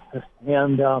out with.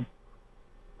 And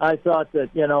I thought that,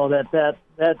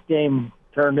 that game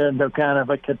turned into kind of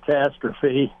a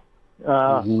catastrophe,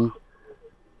 for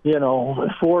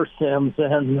Sims.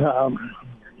 And,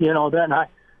 then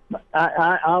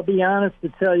I'll be honest to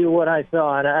tell you what I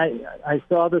thought. I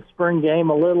saw the spring game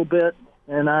a little bit,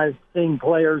 and I've seen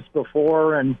players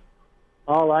before, and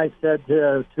all I said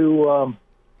to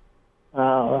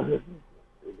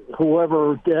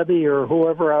whoever, Debbie or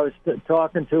whoever I was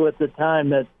talking to at the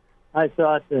time, that I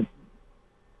thought that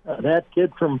that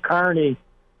kid from Kearney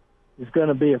is going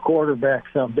to be a quarterback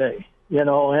someday,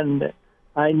 and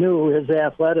I knew his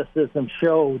athleticism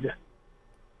showed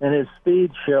and his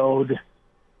speed showed.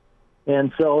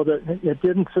 And so it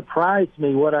didn't surprise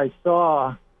me what I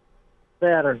saw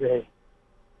Saturday.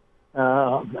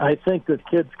 I think the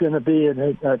kid's going to be a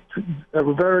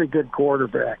very good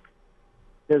quarterback.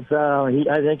 Because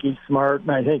I think he's smart,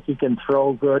 and I think he can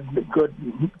throw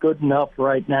good enough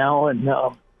right now, and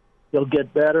he'll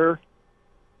get better.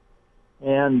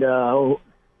 And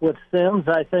with Sims,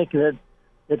 I think that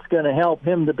it's going to help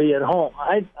him to be at home.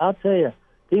 I'll tell you,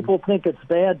 people think it's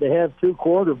bad to have two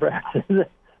quarterbacks.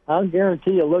 I'll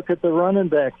guarantee you, look at the running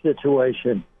back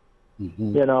situation,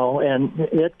 you know, and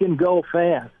it can go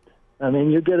fast. I mean,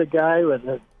 you get a guy with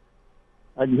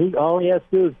all he has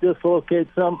to do is dislocate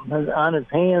something on his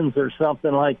hands or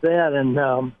something like that,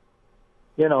 and,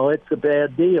 you know, it's a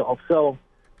bad deal. So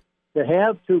to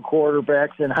have two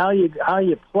quarterbacks and how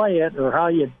you play it or how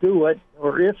you do it,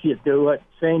 or if you do it,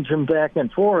 change them back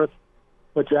and forth,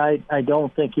 which I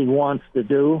don't think he wants to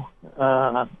do.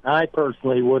 I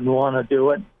personally wouldn't want to do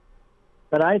it.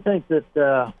 But I think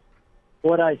that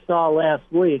what I saw last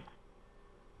week,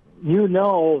 you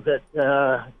know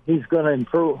that he's going to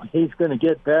improve. He's going to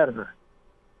get better.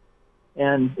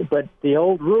 But the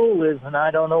old rule is, and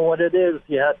I don't know what it is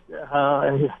yet,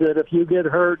 and he said if you get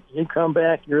hurt, you come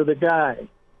back, you're the guy.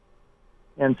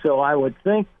 And so I would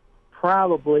think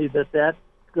probably that's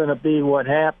going to be what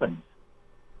happens.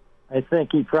 I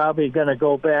think he's probably going to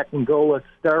go back and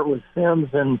start with Sims,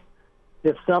 and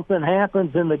if something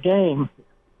happens in the game,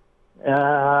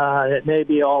 it may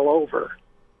be all over.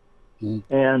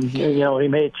 And you know, he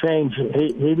may change.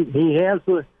 He has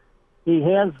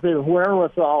the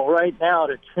wherewithal right now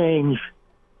to change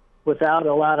without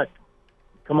a lot of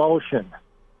commotion.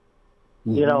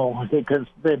 You know, because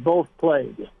they both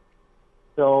played.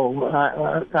 So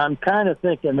I'm kind of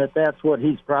thinking that that's what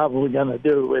he's probably going to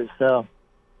do is,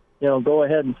 you know, go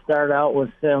ahead and start out with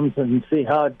Sims and see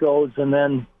how it goes, and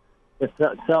then if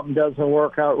something doesn't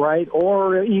work out right,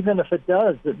 or even if it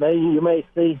does, you may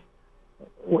see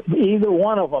either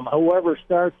one of them, whoever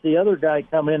starts, the other guy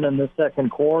come in the second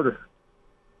quarter.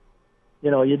 You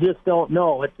know, you just don't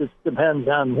know. It just depends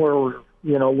on where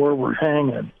we're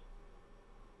hanging.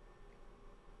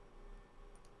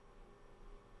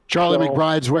 Charlie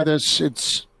McBride's with us.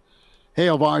 It's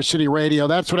Hail Varsity Radio.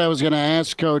 That's what I was going to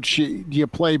ask, Coach. Do you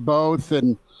play both,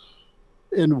 and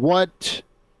what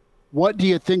do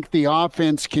you think the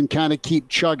offense can kind of keep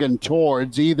chugging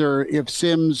towards? Either if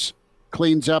Sims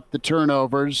cleans up the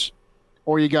turnovers,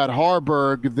 or you got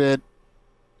Harburg that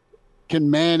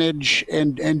can manage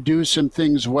and do some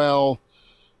things well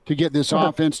to get this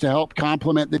offense to help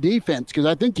complement the defense, because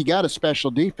I think you got a special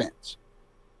defense.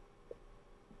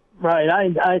 Right.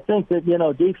 I think that, you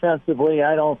know, defensively,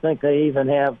 I don't think they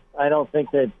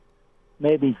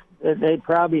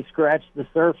probably scratched the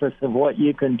surface of what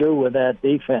you can do with that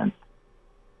defense.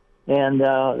 And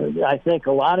I think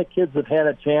a lot of kids have had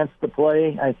a chance to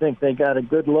play. I think they got a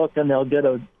good look, and they'll get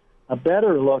a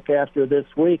better look after this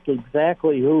week,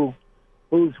 exactly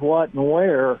who's what and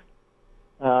where.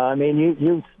 I mean,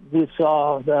 you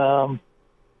saw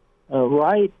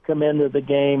Wright come into the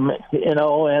game, you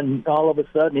know, and all of a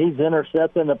sudden he's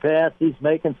intercepting the pass, he's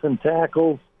making some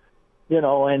tackles, you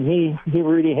know, and he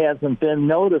really hasn't been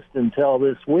noticed until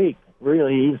this week.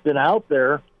 Really, he's been out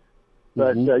there,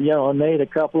 but, you know, and made a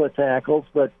couple of tackles.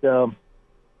 But, you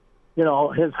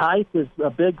know, his height is a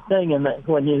big thing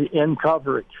when you're in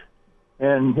coverage.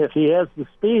 And if he has the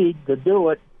speed to do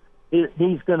it,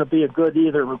 he's going to be a good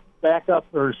either backup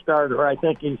or starter. I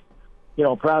think he's, you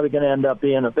know, probably going to end up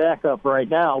being a backup right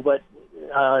now, but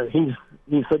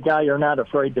he's a guy you're not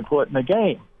afraid to put in the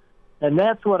game. And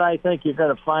that's what I think you're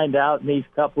going to find out in these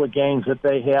couple of games that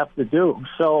they have to do.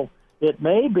 So it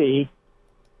may be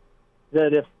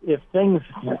that if things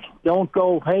don't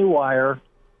go haywire,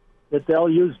 that they'll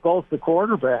use both the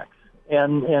quarterbacks.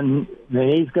 And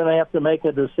he's going to have to make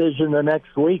a decision the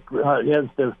next week as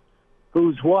to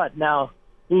who's what. Now,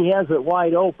 he has it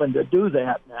wide open to do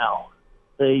that now.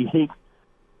 He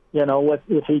you know,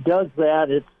 if he does that,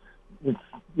 it's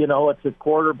you know, it's a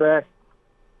quarterback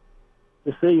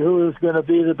to see who's going to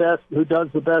be the best, who does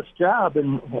the best job,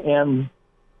 and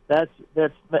that's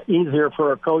easier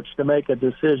for a coach to make a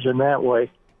decision that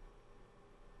way.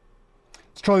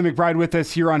 It's Charlie McBride with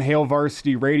us here on Hail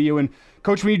Varsity Radio. And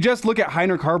Coach, when you just look at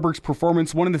Heinrich Harburg's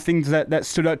performance, one of the things that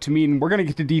stood out to me, and we're going to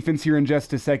get to defense here in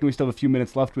just a second, we still have a few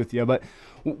minutes left with you, but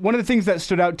one of the things that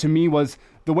stood out to me was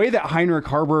the way that Heinrich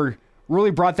Harburg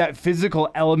really brought that physical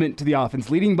element to the offense,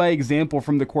 leading by example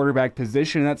from the quarterback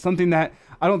position. And that's something that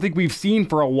I don't think we've seen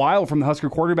for a while from the Husker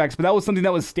quarterbacks, but that was something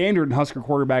that was standard in Husker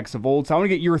quarterbacks of old. So I want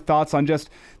to get your thoughts on just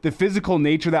the physical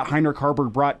nature that Heinrich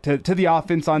Harburg brought to the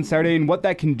offense on Saturday and what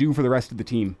that can do for the rest of the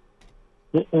team.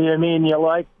 I mean, you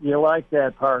like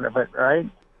that part of it, right?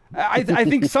 I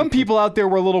think some people out there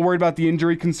were a little worried about the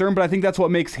injury concern, but I think that's what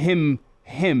makes him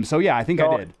him. So yeah, I think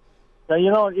I did. Now,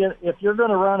 you know, if you're going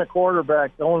to run a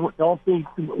quarterback, don't be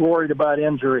worried about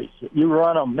injuries. You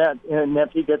run him, and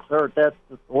if he gets hurt, that's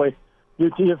the way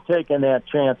you've taken that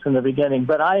chance in the beginning.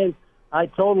 But I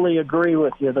totally agree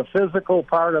with you. The physical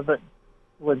part of it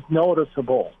was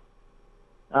noticeable,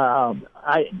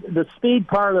 The speed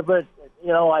part of it,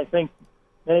 I think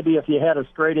maybe if you had a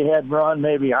straight ahead run,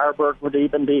 maybe Harburg would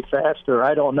even be faster.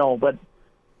 I don't know, but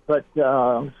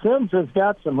Sims has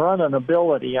got some running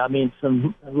ability. I mean,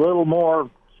 a little more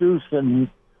juice in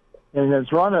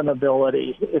his running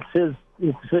ability. It's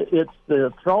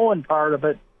the throwing part of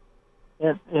it,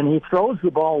 and he throws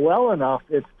the ball well enough.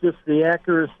 It's just the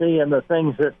accuracy and the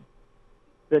things that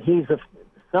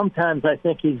sometimes I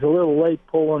think he's a little late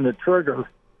pulling the trigger.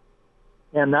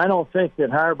 And I don't think that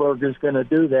Harburg is going to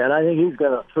do that. I think he's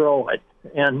going to throw it.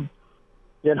 And,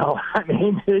 he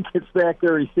gets back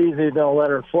there, he sees he's going to let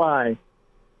her fly.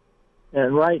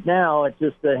 And right now, it's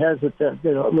just a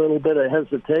little bit of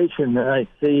hesitation that I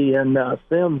see in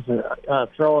Sims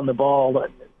throwing the ball.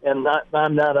 And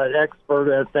I'm not an expert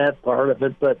at that part of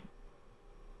it, but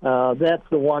that's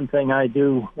the one thing I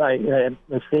do. I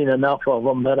have seen enough of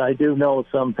them that I do know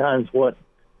sometimes that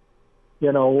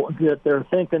they're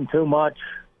thinking too much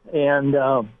and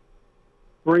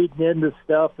reading into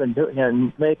stuff and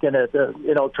making it,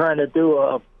 trying to do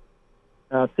a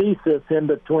thesis in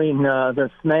between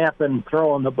the snap and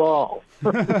throwing the ball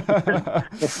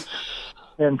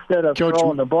instead of Coach,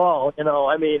 throwing the ball. You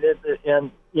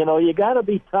got to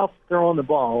be tough throwing the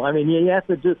ball. I mean, you have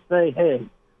to just say, hey,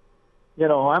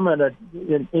 I'm going to,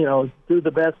 do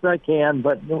the best I can,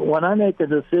 but when I make a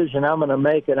decision, I'm going to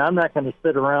make it. I'm not going to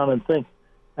sit around and think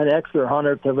an extra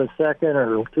 100th of a second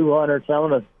or 200ths. I'm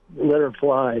going to let her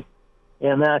fly.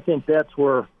 And I think that's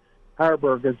where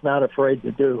Harburg is not afraid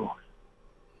to do.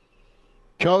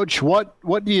 Coach,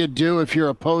 what do you do if your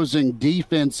opposing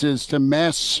defense is to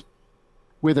mess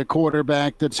with a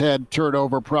quarterback that's had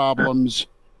turnover problems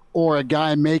or a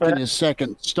guy making his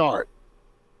second start?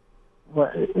 Well,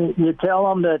 you tell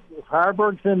them that if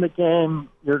Harburg's in the game,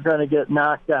 you're going to get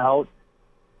knocked out.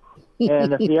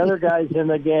 And if the other guy's in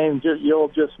the game, you'll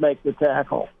just make the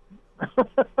tackle.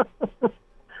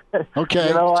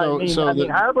 Okay. Harburg's a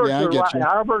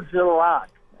lock.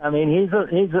 I mean, he's a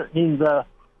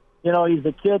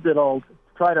kid that'll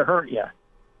try to hurt you.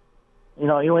 And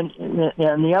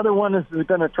the other one is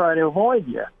going to try to avoid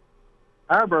you.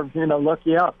 Harburg's going to look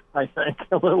you up, I think,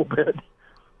 a little bit.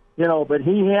 But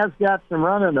he has got some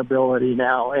running ability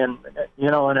now, and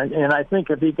I think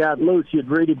if he got loose, you'd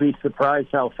really be surprised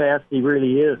how fast he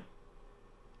really is.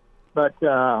 But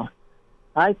I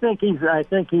think he's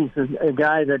a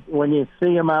guy that when you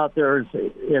see him out there is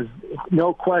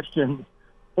no question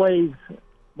plays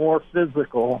more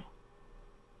physical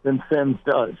than Sims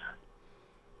does.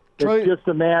 It's just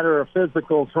a matter of Sims'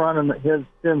 running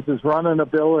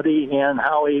ability and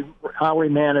how he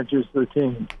manages the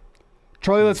team.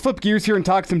 Charlie, let's flip gears here and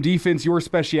talk some defense, your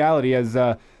speciality, as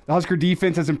the Husker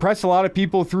defense has impressed a lot of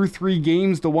people through 3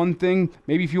 games. The one thing,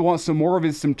 maybe if you want some more of,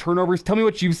 is some turnovers. Tell me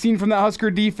what you've seen from that Husker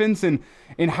defense, and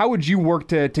how would you work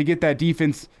to get that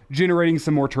defense generating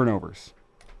some more turnovers?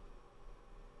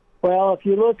 Well, if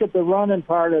you look at the running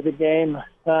part of the game,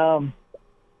 the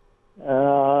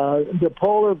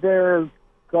polar bear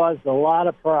caused a lot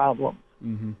of problems.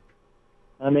 Mm-hmm.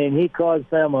 I mean, he caused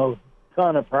them a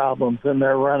ton of problems in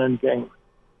their running game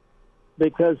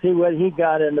because what he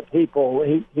got into people.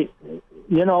 When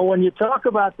you talk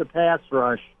about the pass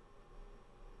rush,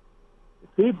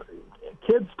 kids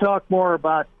talk more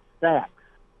about sacks.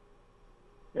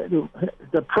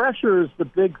 The pressure is the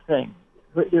big thing.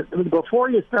 Before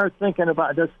you start thinking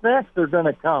about the sacks, they're going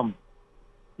to come.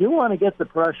 You want to get the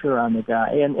pressure on the guy,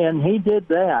 and he did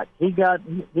that. He got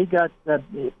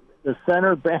the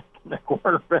center back in the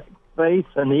quarterback face,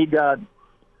 and he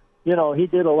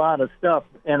did a lot of stuff,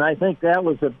 and I think that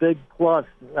was a big plus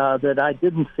that I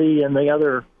didn't see in the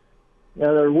other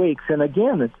weeks. And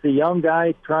again, it's the young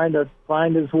guy trying to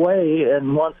find his way,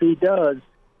 and once he does,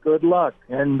 good luck.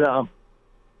 And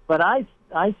but I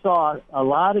saw a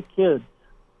lot of kids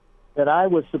that I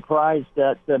was surprised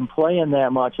at them playing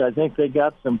that much. I think they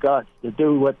got some guts to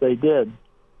do what they did.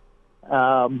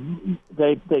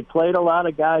 They played a lot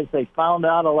of guys. They found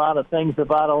out a lot of things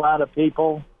about a lot of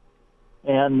people.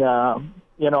 And, and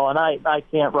I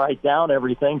can't write down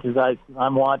everything because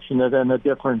I'm watching it in a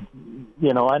different,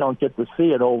 I don't get to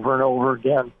see it over and over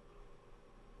again.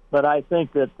 But I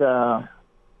think that,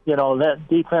 that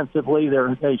defensively,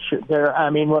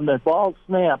 when the ball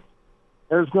snaps,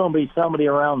 there's going to be somebody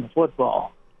around the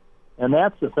football. And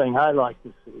that's the thing I like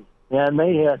to see. And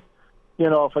they had,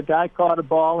 if a guy caught a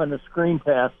ball in a screen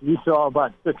pass, you saw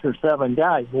about 6 or 7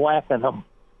 guys whacking them,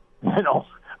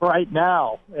 right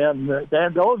now. And those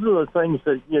are the things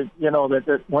that,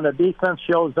 that when a defense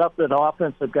shows up that an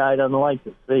offensive guy doesn't like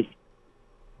to see.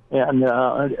 And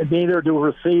neither do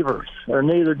receivers, or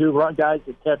neither do guys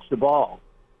that catch the ball.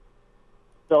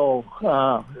 So,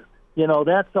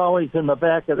 that's always in the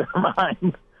back of their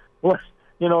mind.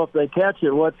 If they catch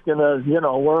it, what's going to,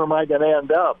 where am I going to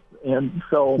end up? And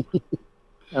so,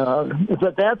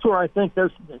 but that's where I think they're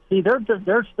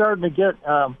starting to get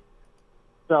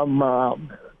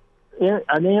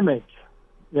an image.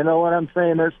 You know what I'm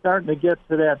saying? They're starting to get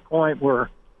to that point where,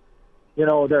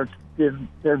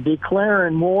 they're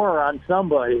declaring war on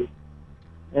somebody.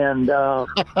 And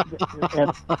and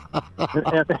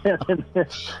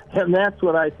that's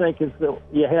what I think is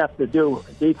you have to do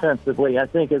defensively. I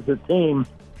think as a team,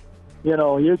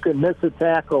 you can miss a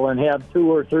tackle and have 2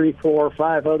 or 3, 4 or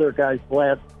 5 other guys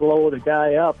blow the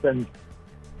guy up, and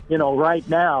right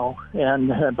now.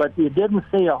 But you didn't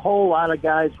see a whole lot of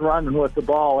guys running with the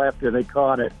ball after they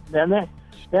caught it, and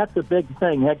that's a big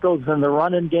thing. That goes in the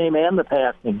running game and the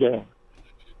passing game.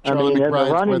 Charlie in the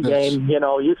McBride's running game,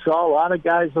 you saw a lot of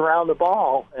guys around the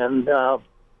ball, and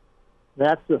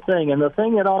that's the thing. And the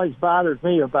thing that always bothers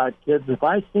me about kids, if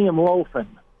I see them loafing,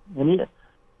 and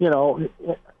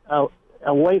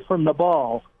away from the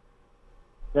ball,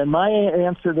 then my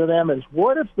answer to them is,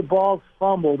 what if the ball's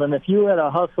fumbled, and if you had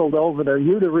hustled over there,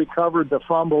 you'd have recovered the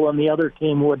fumble, and the other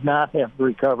team would not have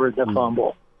recovered the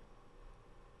fumble?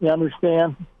 You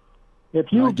understand? I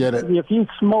get it. If you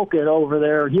smoke it over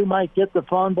there, you might get the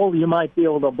fumble. You might be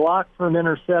able to block for an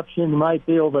interception. You might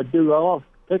be able to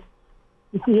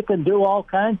you can do all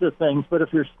kinds of things, but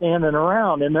if you're standing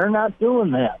around, and they're not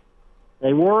doing that.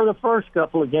 They were the first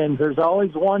couple of games. There's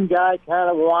always one guy kind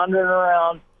of wandering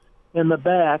around in the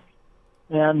back,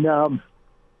 and, and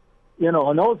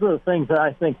those are the things that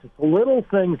I think, it's little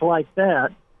things like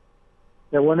that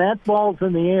when that ball's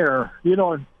in the air, you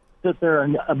don't sit there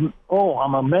and,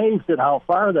 I'm amazed at how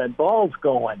far that ball's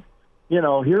going.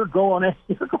 You're going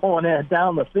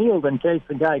down the field in case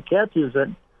the guy catches it,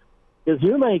 because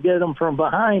you may get him from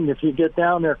behind if you get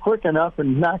down there quick enough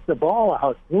and knock the ball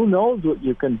out. Who knows what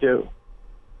you can do?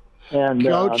 And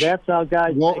Coach, that's how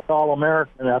guys make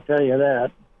All-American, I'll tell you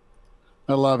that.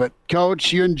 I love it.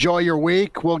 Coach, you enjoy your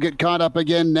week. We'll get caught up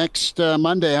again next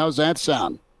Monday. How's that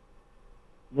sound?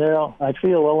 Well, I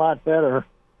feel a lot better.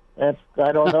 I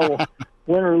don't know,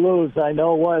 win or lose, I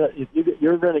know what,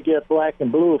 you're going to get black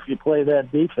and blue if you play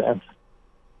that defense.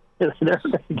 They're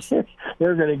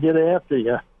going to get after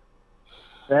you.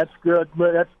 That's good,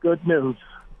 but that's good news.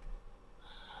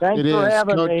 Thanks for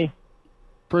having me.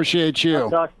 Appreciate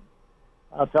you.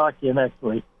 I'll talk to you next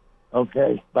week.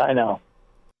 Okay, bye now.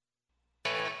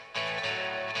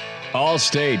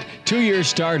 All-State, 2-year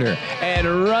starter,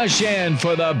 and rush in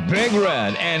for the Big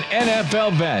Red and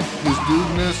NFL vet. Is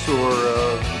Dudeness or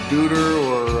Duder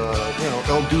or,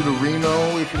 El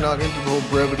Duderino if you're not into the whole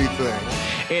brevity thing.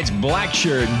 It's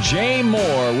Blackshirt Jay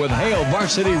Moore with Hail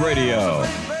Varsity Radio.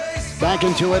 Back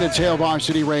into it, it's Hail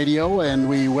Varsity Radio, and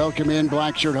we welcome in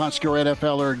Blackshirt Husker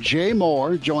NFLer Jay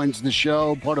Moore, joins the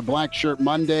show, part of Blackshirt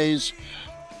Mondays.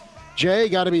 Jay,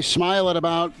 got to be smiling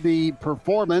about the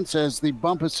performance as the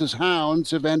Bumpus's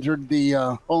Hounds have entered the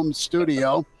home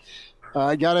studio.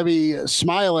 Got to be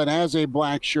smiling as a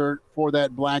black shirt for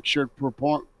that black shirt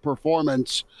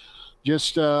performance.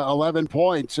 Just 11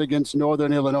 points against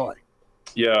Northern Illinois.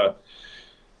 Yeah.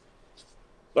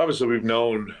 Obviously, we've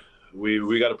known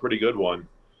we got a pretty good one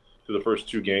through the first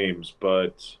 2 games,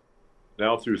 but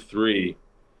now through 3,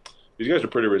 these guys are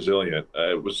pretty resilient.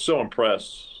 I was so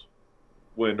impressed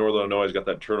when Northern Illinois got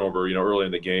that turnover, early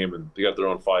in the game, and they got their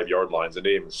own 5-yard lines, and they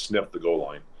didn't even sniff the goal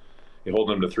line. You're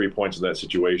holding them to 3 points in that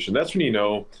situation. That's when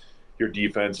your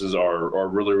defenses are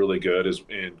really, really good is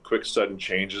in quick, sudden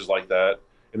changes like that.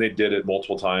 And they did it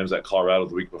multiple times at Colorado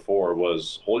the week before,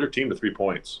 was hold your team to 3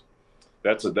 points.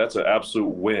 That's an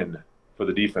absolute win for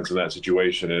the defense in that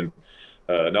situation. And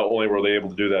not only were they able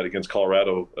to do that against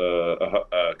Colorado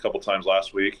a couple times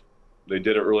last week, they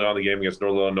did it early on in the game against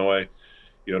Northern Illinois.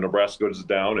 Nebraska goes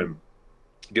down and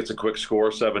gets a quick score,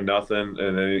 7-0,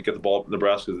 and then you get the ball.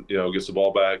 Nebraska, gets the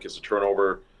ball back, gets a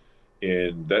turnover,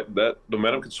 and that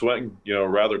momentum can swing,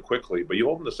 rather quickly. But you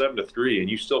hold them to 7-3, and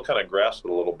you still kind of grasp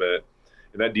it a little bit,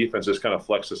 and that defense just kind of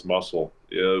flexes this muscle.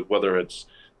 Whether it's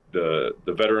the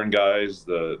veteran guys,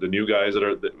 the new guys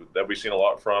that we've seen a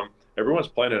lot from, everyone's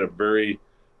playing at a very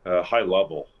high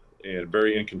level and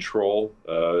very in control.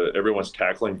 Everyone's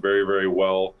tackling very, very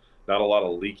well. Not a lot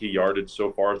of leaky yardage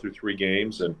so far through 3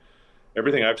 games, and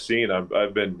everything I've seen,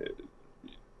 I've been,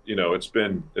 it's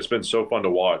been so fun to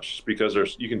watch because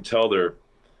you can tell they're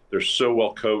so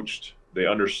well coached. They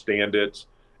understand it.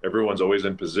 Everyone's always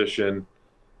in position,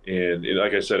 and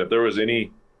like I said, if there was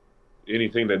anything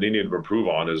that they needed to improve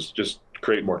on is just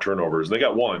create more turnovers. And they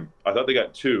got 1. I thought they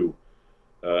got 2.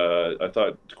 I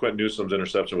thought Quentin Newsom's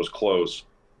interception was close,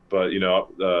 but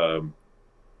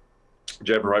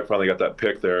Jevin Wright finally got that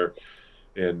pick there,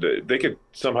 and they could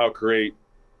somehow create,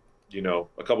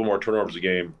 a couple more turnovers a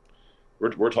game.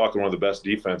 We're talking one of the best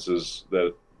defenses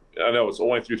that I know. It's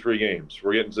only through 3 games.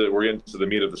 We're getting to the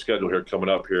meat of the schedule here coming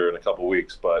up here in a couple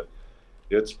weeks, but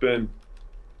it's been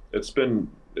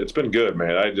good,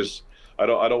 man. I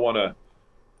don't want to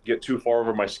get too far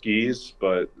over my skis,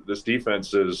 but this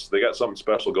defense they got something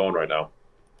special going right now.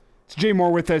 It's Jay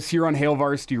Moore with us here on Hail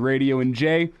Varsity Radio. And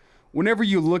Jay, whenever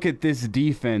you look at this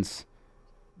defense,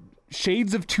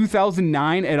 shades of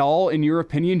 2009 at all, in your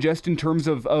opinion, just in terms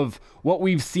of what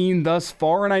we've seen thus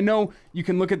far? And I know you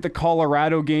can look at the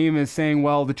Colorado game as saying,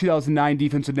 well, the 2009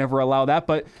 defense would never allow that,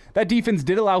 but that defense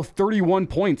did allow 31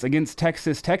 points against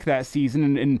Texas Tech that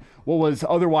season and what was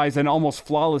otherwise an almost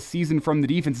flawless season from the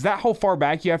defense. Is that how far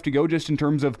back you have to go just in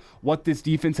terms of what this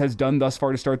defense has done thus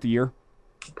far to start the year?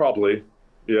 Probably.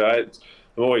 Yeah,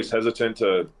 I'm always hesitant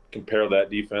to compare that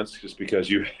defense just because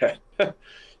you have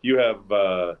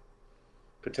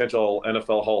potential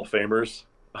NFL Hall of Famers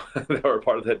that were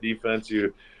part of that defense.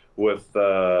 With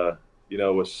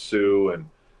Sue and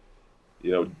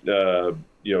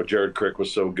Jared Crick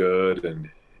was so good, and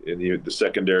the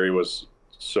secondary was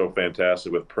so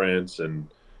fantastic with Prince and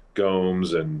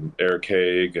Gomes and Eric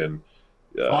Haig and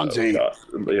Fonzie.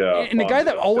 And the guy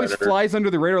that always flies under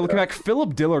the radar looking back,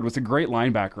 Philip Dillard was a great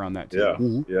linebacker on that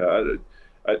team.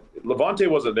 Levante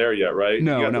wasn't there yet, right?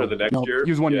 No, he got there the next year.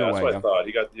 He was 1 year away. That's what I thought.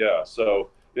 He got So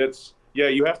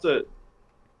you have to.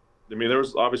 I mean, there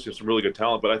was obviously some really good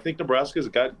talent, but I think they're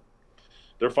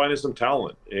finding some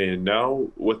talent, and now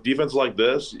with defense like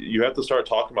this, you have to start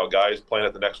talking about guys playing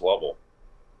at the next level.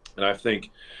 And I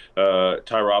think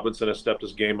Ty Robinson has stepped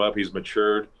his game up. He's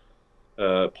matured,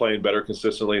 playing better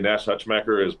consistently. Nash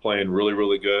Hutchmacher is playing really,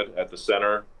 really good at the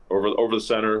center, over the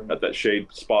center at that shade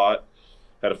spot.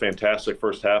 Had a fantastic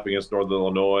first half against Northern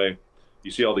Illinois. You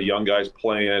see all the young guys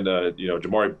playing.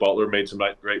 Jamari Butler made some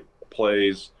great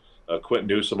plays. Quentin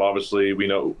Newsom, obviously,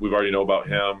 we already know about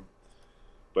him.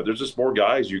 But there's just more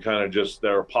guys that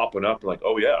are popping up and like,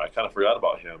 oh yeah, I kind of forgot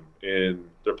about him. And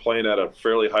they're playing at a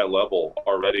fairly high level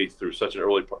already through such an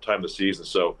early time of the season.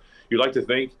 So you'd like to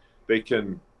think they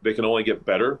can only get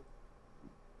better.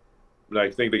 And I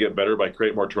think they get better by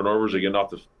creating more turnovers and getting off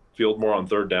the field more on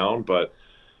third down. But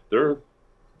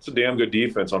it's a damn good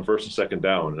defense on first and second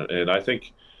down. And I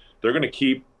think they're going to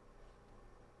keep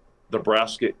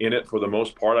Nebraska in it for the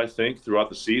most part, I think, throughout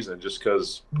the season, just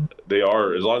because they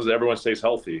are, as long as everyone stays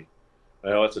healthy. I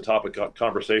know that's a topic of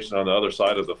conversation on the other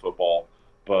side of the football,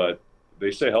 but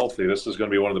they stay healthy. This is going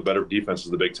to be one of the better defenses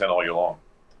of the Big Ten all year long.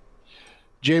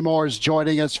 Jay Moore is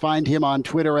joining us. Find him on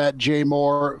Twitter at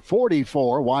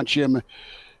JMoore44. Watch him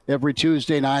every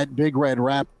Tuesday night. Big Red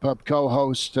Wrap-Up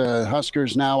co-host.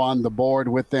 Huskers now on the board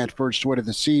with that first win of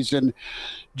the season.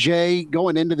 Jay,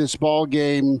 going into this ball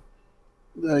game,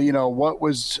 what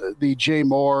was the Jay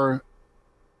Moore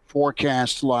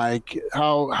forecast like?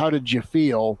 How did you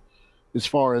feel as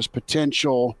far as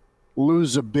potential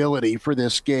losability for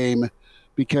this game?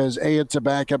 Because A, it's a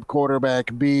backup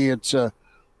quarterback. B, it's a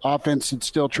offense that's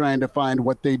still trying to find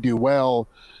what they do well.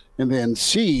 And then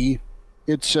C,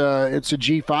 it's a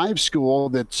G5 school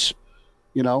that's,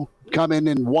 come in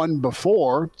and won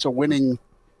before. It's a winning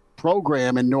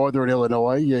program in Northern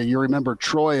Illinois. You remember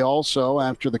Troy also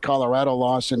after the Colorado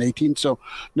loss in 18. So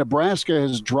Nebraska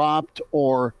has dropped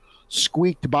or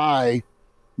squeaked by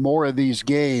more of these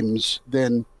games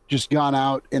than just gone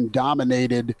out and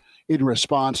dominated in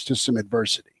response to some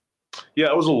adversity. Yeah,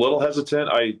 I was a little hesitant.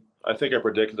 I think I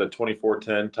predicted a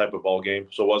 24-10 type of ball game,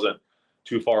 so it wasn't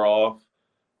too far off.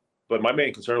 But my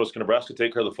main concern was, can Nebraska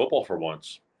take care of the football for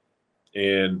once?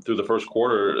 And through the first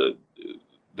quarter,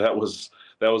 that was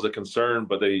a concern,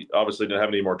 but they obviously didn't have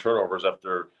any more turnovers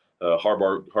after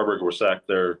Harburger was sacked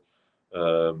there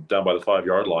down by the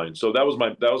 5-yard line. So that was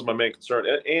my main concern.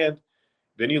 And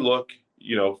then you look,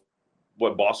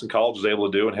 what Boston College was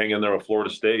able to do and hang in there with Florida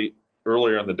State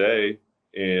earlier in the day,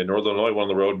 and Northern Illinois went on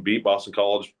the road and beat Boston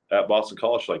College at Boston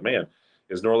College. Like, man,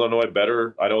 is Northern Illinois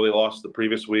better? I know they lost the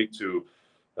previous week to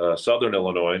Southern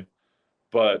Illinois,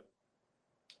 but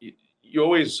you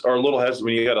always are a little hesitant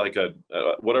when you got like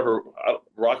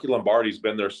Rocky Lombardi's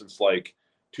been there since like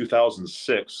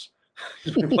 2006.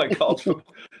 Like college,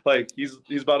 like he's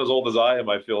about as old as I am,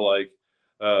 I feel like.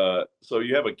 So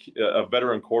you have a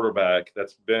veteran quarterback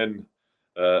that's been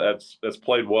that's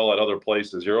played well at other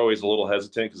places. You're always a little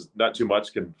hesitant because not too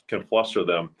much can fluster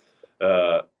them.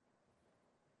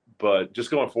 But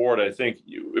just going forward, I think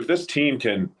if this team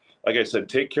can, like I said,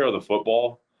 take care of the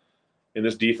football, and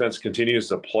this defense continues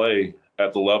to play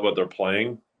at the level that they're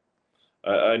playing,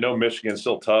 I know Michigan's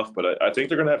still tough, but I think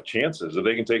they're going to have chances if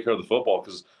they can take care of the football,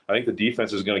 because I think the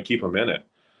defense is going to keep them in it.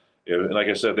 And like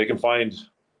I said, they can find.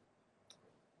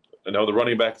 I know the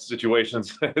running back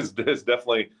situations is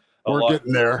definitely a lot. We're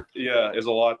getting there. Yeah, is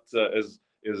a lot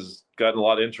is gotten a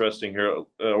lot interesting here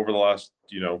over the last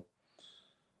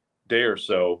day or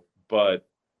so. But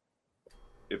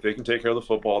if they can take care of the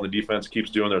football, the defense keeps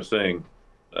doing their thing.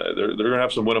 They're going to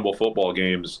have some winnable football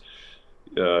games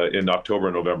in October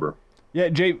and November. Yeah,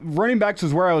 Jay, running backs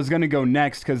was where I was going to go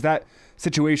next, because that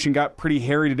situation got pretty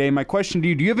hairy today. My question to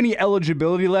you, do you have any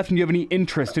eligibility left, and do you have any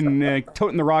interest in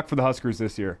toting the rock for the Huskers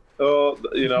this year?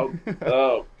 Eligibility,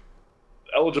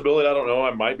 I don't know.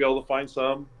 I might be able to find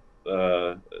some.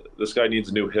 This guy needs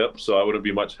a new hip, so I wouldn't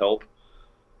be much help.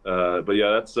 But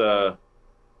yeah, that's a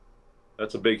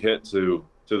big hit to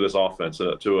this offense,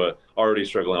 to a already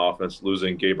struggling offense,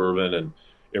 losing Gabe Ervin and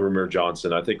Ramir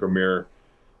Johnson. I think Ramir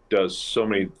does so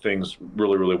many things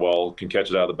really, really well, can catch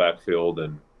it out of the backfield,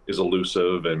 and is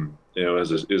elusive, and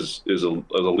is a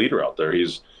leader out there.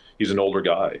 He's an older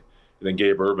guy. And then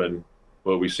Gabe Ervin,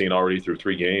 what we've seen already through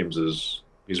 3 games, is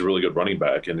he's a really good running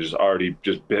back, and is already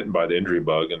just bitten by the injury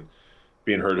bug, and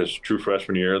being hurt his true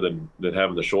freshman year, than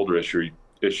having the shoulder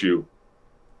issue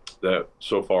that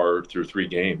so far through 3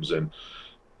 games. And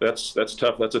that's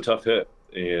tough. That's a tough hit.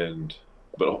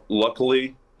 But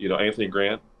luckily, Anthony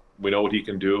Grant, we know what he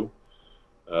can do.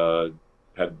 Had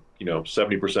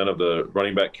 70% of the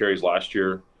running back carries last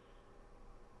year.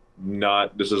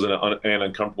 This isn't an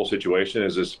uncomfortable situation.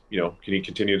 Is this, can he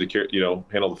continue to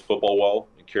handle the football well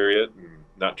and carry it and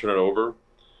not turn it over?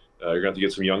 You're going to have to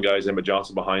get some young guys, Emmett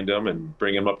Johnson behind him, and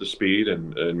bring him up to speed,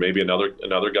 and maybe another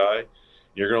guy.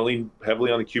 You're going to lean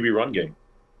heavily on the QB run game.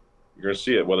 You're going to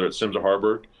see it, whether it's Sims or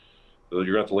Harburg. You're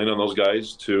going to have to lean on those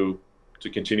guys to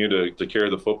continue to carry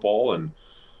the football, and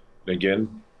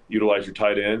again, utilize your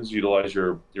tight ends, utilize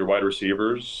your wide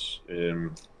receivers.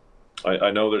 And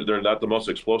I know that they're not the most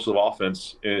explosive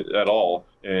offense at all,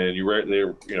 and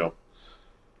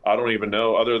I don't even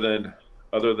know, other than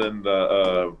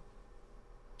the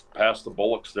past the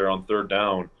Bullocks there on 3rd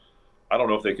down. I don't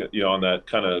know if they could, on that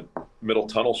kind of middle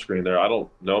tunnel screen there, I don't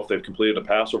know if they've completed a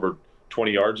pass over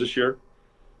 20 yards this year.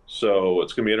 So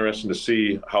it's going to be interesting to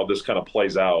see how this kind of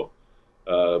plays out.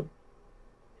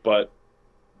 But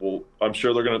I'm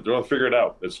sure they're going to figure it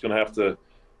out. It's going to have to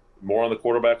more on the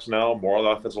quarterbacks now, more on the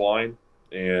offensive line,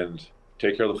 and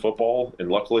take care of the football. And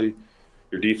luckily,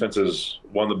 your defense is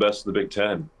one of the best in the Big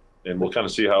Ten. And we'll kind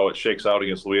of see how it shakes out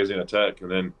against Louisiana Tech,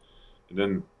 and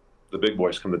then the big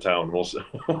boys come to town. We'll see.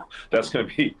 That's going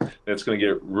to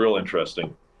get real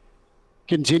interesting.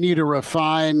 Continue to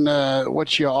refine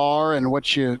what you are and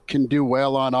what you can do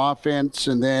well on offense,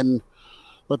 and then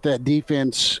let that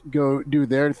defense go do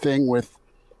their thing with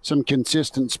some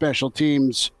consistent special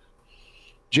teams.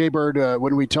 Jay Bird,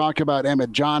 when we talk about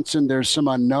Emmett Johnson, there's some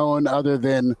unknown other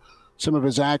than some of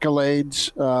his accolades.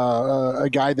 A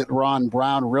guy that Ron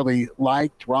Brown really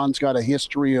liked. Ron's got a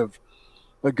history of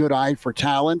a good eye for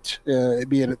talent,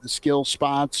 be it at the skill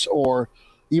spots or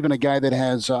even a guy that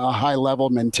has a high-level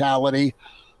mentality.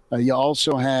 You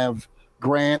also have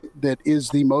Grant, that is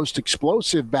the most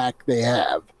explosive back they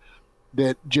have,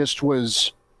 that just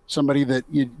was somebody that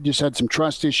you just had some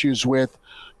trust issues with.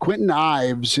 Quentin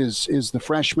Ives is the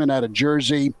freshman out of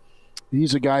Jersey.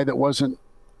 He's a guy that wasn't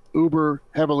uber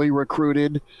heavily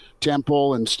recruited.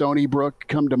 Temple and Stony Brook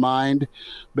come to mind,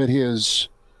 but his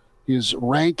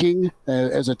ranking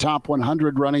as a top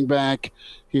 100 running back,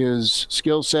 his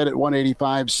skill set at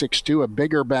 185, 6'2", a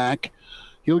bigger back,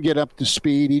 he'll get up to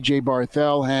speed. E.J.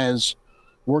 Barthel has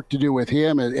work to do with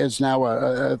him as now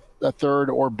a third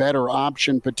or better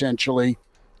option potentially.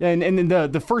 Yeah, and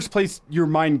the first place your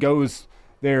mind goes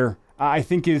there, I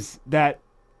think, is that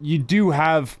you do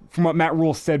have, from what Matt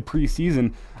Rule said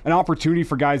preseason, an opportunity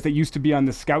for guys that used to be on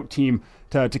the scout team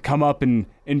to come up and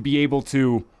be able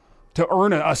to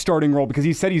earn a starting role, because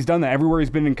he said he's done that everywhere he's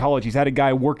been in college. He's had a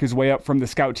guy work his way up from the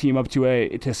scout team up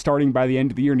to starting by the end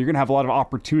of the year, and you're going to have a lot of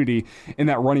opportunity in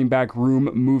that running back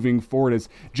room moving forward. As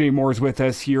Jay Moore is with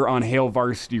us here on Hail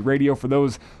Varsity Radio. For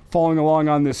those following along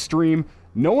on this stream,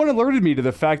 no one alerted me to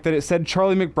the fact that it said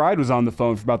Charlie McBride was on the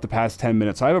phone for about the past 10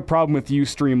 minutes. So I have a problem with you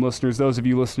stream listeners, those of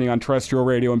you listening on terrestrial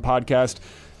radio and podcast.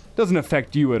 Doesn't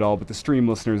affect you at all, but the stream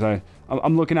listeners,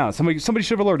 I'm looking out. Somebody should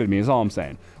have alerted me, is all I'm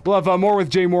saying. We'll have more with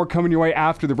Jay Moore coming your way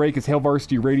after the break as Hail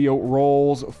Varsity Radio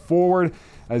rolls forward.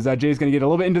 As Jay's going to get a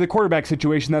little bit into the quarterback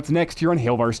situation. That's next here on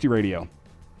Hail Varsity Radio.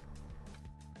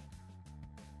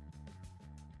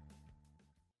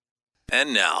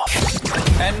 And now,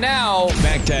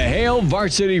 back to Hail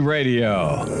Varsity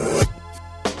Radio.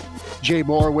 Jay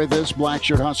Moore with us,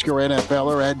 Blackshirt Husker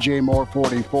NFLer at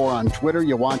JMoore44 on Twitter.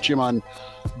 You watch him on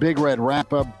Big Red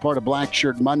Wrap-Up, part of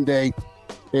Blackshirt Monday.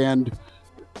 And,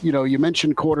 you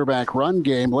mentioned quarterback run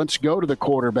game. Let's go to the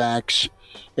quarterbacks.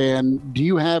 And do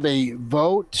you have a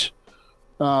vote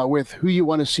with who you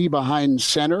want to see behind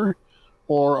center?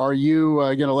 Or are you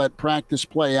going to let practice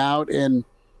play out? And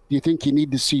do you think you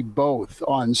need to see both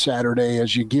on Saturday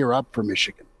as you gear up for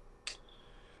Michigan?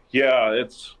 Yeah,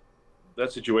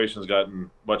 that situation's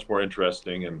gotten much more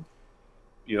interesting. And,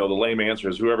 the lame answer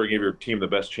is whoever gave your team the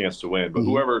best chance to win. But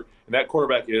whoever, and that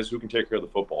quarterback is who can take care of the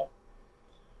football.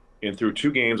 And through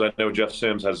 2 games, I know Jeff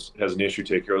Sims has an issue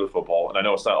to take care of the football. And I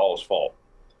know it's not all his fault.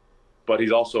 But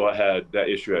he's also had that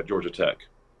issue at Georgia Tech.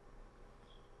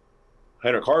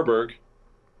 Heinrich Haarberg,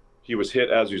 he was hit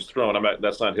as he was thrown.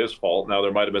 That's not his fault. Now,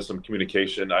 there might have been some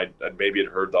communication. I maybe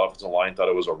had heard the offensive line thought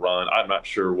it was a run. I'm not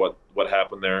sure what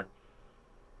happened there.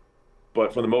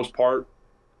 But for the most part,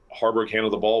 Haarberg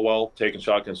handled the ball well, taking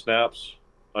shotgun snaps,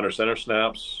 under center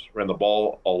snaps, ran the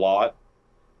ball a lot,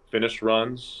 finished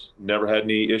runs, never had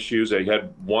any issues. He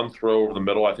had one throw over the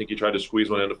middle. I think he tried to squeeze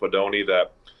one into Fodoni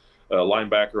that a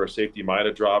linebacker or safety might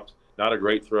have dropped. Not a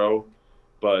great throw,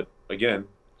 but again,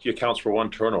 he accounts for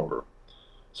 1 turnover.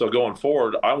 So going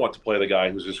forward, I want to play the guy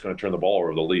who's just going to turn the ball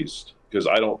over the least, because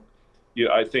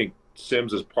I think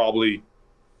Sims is probably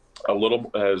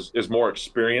is more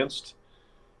experienced,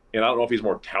 and I don't know if he's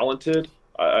more talented.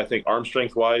 I think arm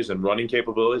strength wise and running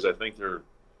capabilities, I think they're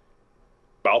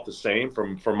about the same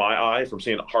from my eye, from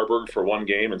seeing Haarberg for 1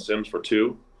 game and Sims for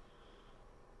 2.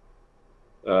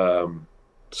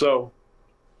 So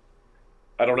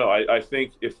I don't know. I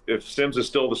think if Sims is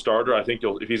still the starter, I think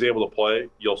if he's able to play,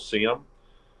 you'll see him.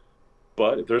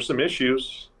 But if there's some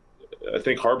issues, I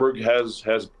think Haarberg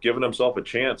has given himself a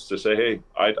chance to say, hey,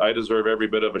 I deserve every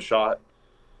bit of a shot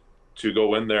to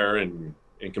go in there and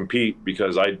compete,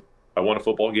 because I won a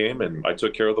football game and I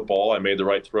took care of the ball. I made the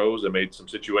right throws. I made some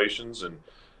situations, and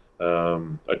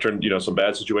I turned some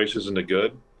bad situations into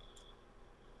good.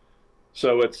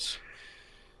 So it's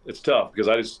tough, because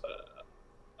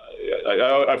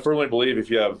I firmly believe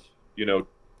if you have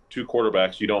 2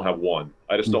 quarterbacks, you don't have 1.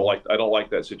 I just don't like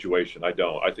that situation. I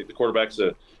don't. I think the quarterback's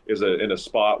is in a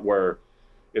spot where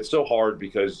it's so hard,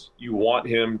 because you want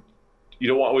him. You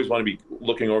don't always want to be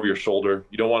looking over your shoulder.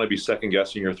 You don't want to be second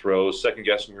guessing your throws, second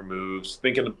guessing your moves,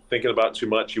 thinking about too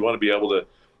much. You want to be able to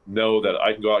know that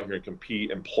I can go out here and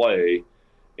compete and play,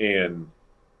 and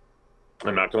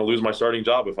I'm not going to lose my starting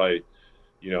job if I,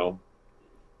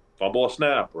 fumble a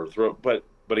snap or throw. But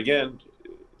again,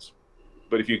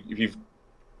 if you've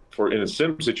in a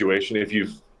sim situation, if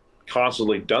you've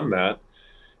constantly done that,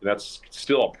 that's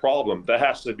still a problem. That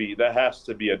has to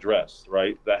be addressed,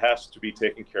 right? That has to be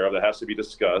taken care of. That has to be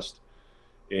discussed,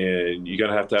 and you're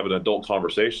gonna have to have an adult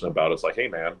conversation about it. It's like, hey,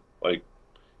 man, like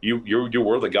you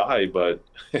were the guy, but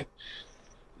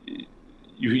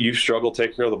you struggle to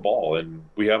take care of the ball, and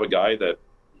we have a guy that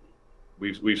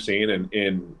we've seen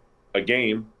in a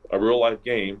game, a real life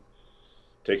game,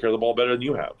 take care of the ball better than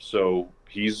you have. So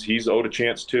he's owed a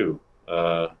chance too.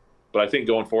 But I think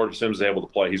going forward, if Sims is able to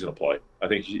play, he's going to play. I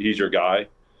think he's your guy.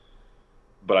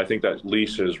 But I think that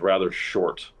leash is rather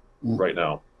short right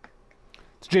now.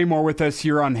 It's Jay Moore with us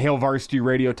here on Hail Varsity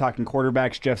Radio, talking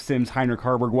quarterbacks, Jeff Sims, Heinrich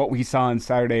Haarberg, what we saw on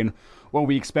Saturday and what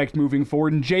we expect moving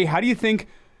forward. And Jay, how do you think,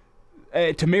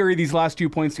 to marry these last 2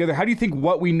 points together, how do you think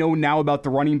what we know now about the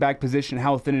running back position,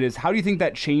 how thin it is, how do you think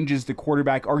that changes the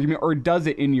quarterback argument, or does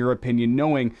it, in your opinion,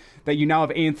 knowing that you now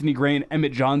have Anthony Grant,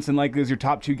 Emmett Johnson likely as your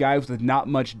top 2 guys with not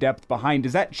much depth behind?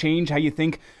 Does that change how you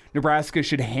think Nebraska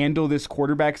should handle this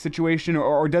quarterback situation,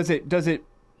 or does it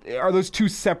are those 2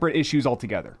 separate issues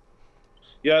altogether?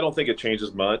 Yeah, I don't think it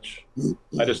changes much.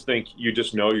 I just think you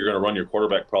just know you're going to run your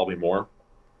quarterback probably more.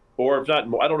 Or if not,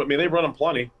 I don't know. I mean, they run him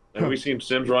plenty. And we've seen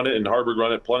Sims run it and Haarberg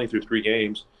run it plenty through 3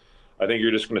 games. I think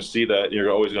you're just going to see that, and you're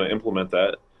always going to implement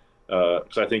that.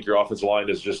 Because I think your offensive line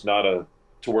is just not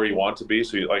to where you want to be.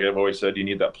 So, like I've always said, you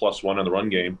need that +1 in the run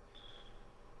game.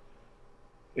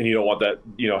 And you don't want that,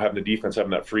 having the defense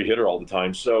having that free hitter all the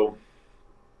time. So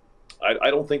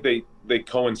I don't think they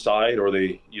coincide, or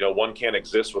one can't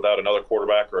exist without another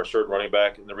quarterback or a certain running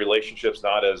back. And the relationship's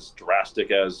not as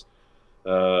drastic as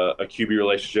a QB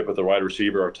relationship with a wide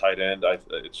receiver or tight end.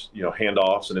 It's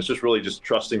handoffs, and it's just really just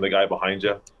trusting the guy behind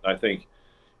you. I think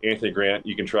Anthony Grant,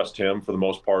 you can trust him for the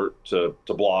most part to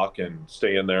block and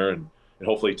stay in there, and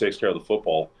hopefully he takes care of the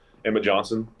football. Emmett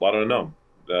Johnson, a lot of unknown.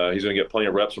 He's going to get plenty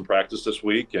of reps in practice this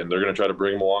week, and they're going to try to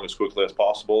bring him along as quickly as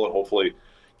possible, and hopefully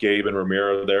Gabe and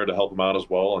Ramiro are there to help him out as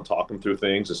well and talk him through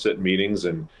things and sit in meetings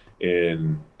and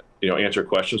answer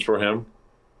questions for him.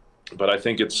 But I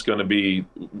think it's going to be,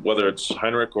 whether it's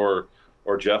Heinrich or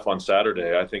Jeff on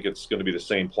Saturday, I think it's going to be the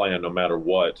same plan no matter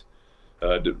what,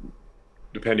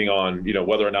 depending on,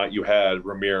 whether or not you had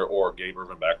Ramir or Gabe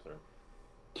Ervin back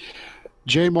there.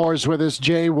 Jay Moore's with us.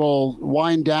 Jay, will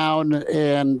wind down,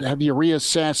 and have you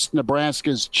reassessed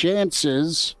Nebraska's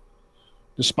chances?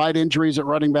 Despite injuries at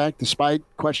running back, despite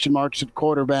question marks at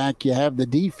quarterback, you have the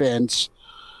defense.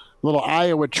 Little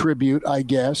Iowa tribute, I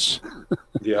guess.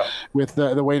 Yeah. With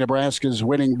the way Nebraska's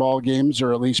winning ball games,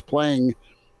 or at least playing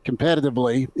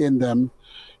competitively in them.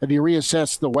 Have you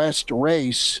reassessed the West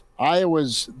race?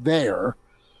 Iowa's there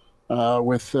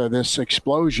with this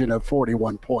explosion of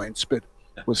 41 points, but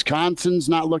Wisconsin's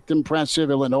not looked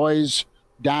impressive. Illinois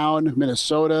down.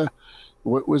 Minnesota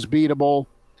was beatable.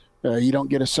 You don't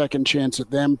get a second chance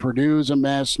at them. Purdue's a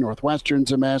mess.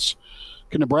 Northwestern's a mess.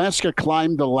 Can Nebraska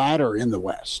climb the ladder in the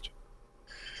West?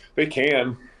 They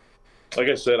can. Like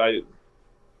I said,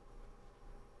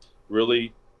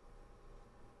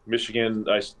 Michigan,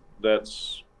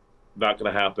 that's not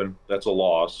going to happen. That's a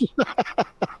loss.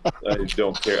 I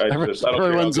don't care.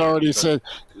 Everyone's already said.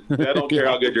 I don't care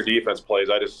how good your defense plays.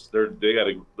 They're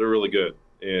really good,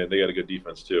 and they got a good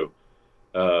defense too.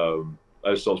 I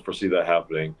just don't foresee that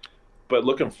happening. But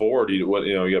looking forward, you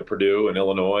got Purdue and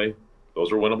Illinois.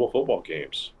 Those are winnable football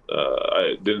games.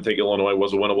 I didn't think Illinois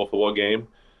was a winnable football game,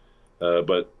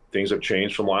 but things have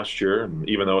changed from last year. And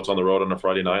even though it's on the road on a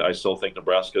Friday night, I still think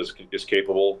Nebraska is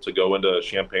capable to go into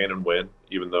Champaign and win,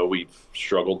 even though we've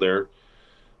struggled there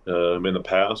in the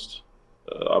past.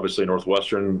 Obviously,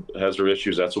 Northwestern has their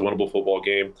issues. That's a winnable football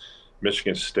game.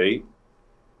 Michigan State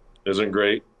isn't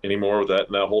great anymore with that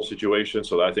whole situation.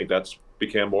 So I think that's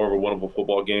become more of a winnable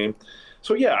football game.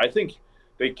 So, yeah, I think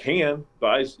they can. But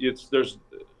I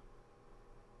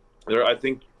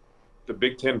think the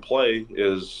Big Ten play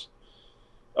is,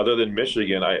 other than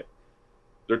Michigan,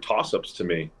 they're toss-ups to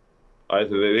me.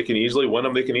 They can easily win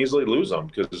them. They can easily lose them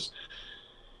because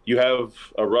you have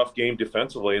a rough game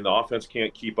defensively and the offense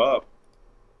can't keep up.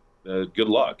 Good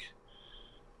luck.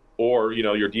 Or,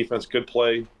 your defense could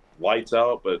play lights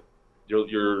out, but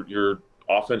your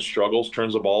offense struggles,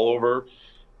 turns the ball over,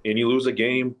 and you lose a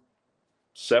game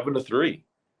 7-3.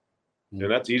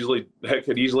 And that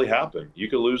could easily happen. You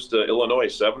could lose to Illinois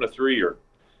 7-3 or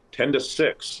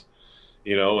 10-6,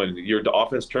 and your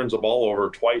offense turns the ball over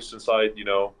twice inside,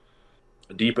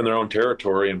 deep in their own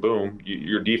territory, and boom,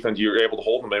 your defense, you're able to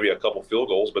hold them maybe a couple field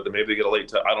goals, but then maybe they get a late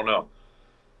I don't know.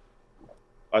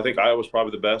 I think Iowa's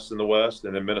probably the best in the West,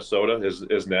 and then Minnesota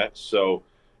is next. So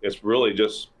it's really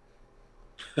just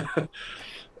I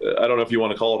don't know if you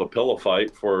want to call it a pillow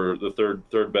fight for the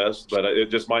third best, but it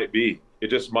just might be. It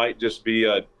just might just be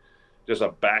a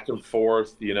back and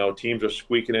forth. Teams are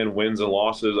squeaking in wins and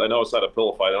losses. I know it's not a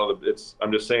pillow fight.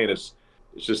 I'm just saying it's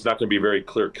just not going to be very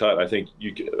clear cut. I think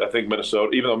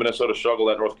Minnesota, even though Minnesota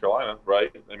struggled at North Carolina,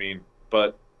 right?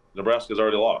 But Nebraska's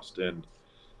already lost, and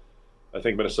I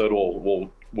think Minnesota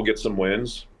will get some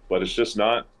wins, but it's just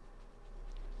not.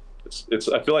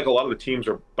 I feel like a lot of the teams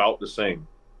are about the same.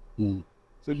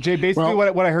 So, Jay, basically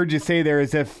what I heard you say there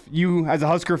is, if you, as a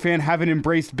Husker fan, haven't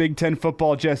embraced Big Ten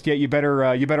football just yet, you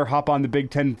better hop on the Big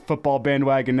Ten football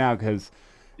bandwagon now, because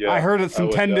I heard it's some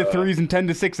 10-3s and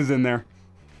 10-6s in there.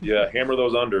 Yeah, hammer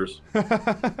those unders.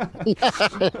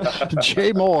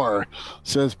 Jay Moore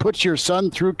says, put your son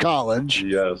through college.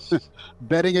 Yes.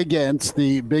 Betting against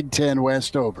the Big Ten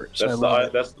West overs.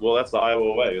 That's the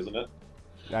Iowa way, isn't it?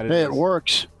 It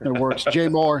works. It works. Jay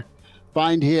Moore,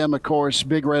 find him, of course,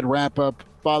 Big Red Wrap Up.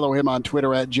 Follow him on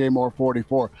Twitter at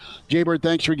JMoore44. Jaybird,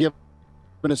 thanks for giving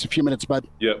us a few minutes, bud.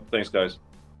 Yep, thanks, guys.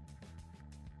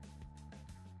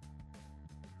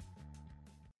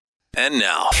 And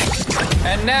now,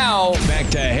 back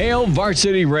to Hail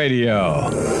Varsity Radio.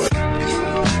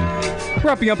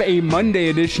 Wrapping up a Monday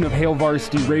edition of Hail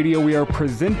Varsity Radio, we are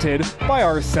presented by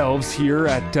ourselves here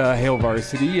at Hail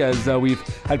Varsity, as we've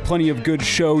had plenty of good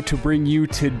show to bring you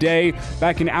today.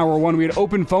 Back in hour one, we had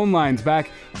open phone lines back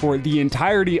for the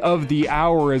entirety of the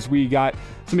hour as we got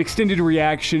some extended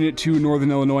reaction to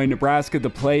Northern Illinois and Nebraska, the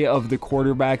play of the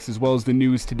quarterbacks, as well as the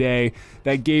news today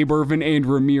that Gabe Ervin and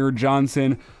Ramir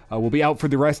Johnson will be out for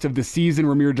the rest of the season.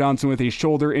 Ramir Johnson with a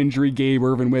shoulder injury, Gabe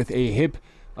Ervin with a hip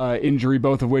injury,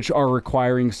 both of which are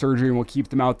requiring surgery and will keep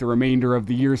them out the remainder of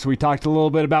the year. So we talked a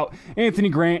little bit about Anthony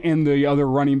Grant and the other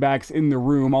running backs in the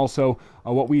room. Also,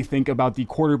 what we think about the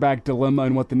quarterback dilemma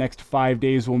and what the next 5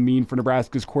 days will mean for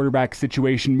Nebraska's quarterback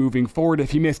situation moving forward.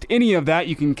 If you missed any of that,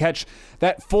 you can catch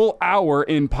that full hour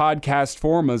in podcast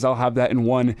form, as I'll have that in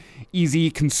one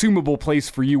easy, consumable place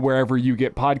for you wherever you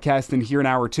get podcasts. And here in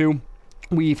hour two,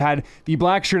 We've had the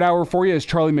Black Shirt Hour for you as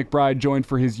Charlie McBride joined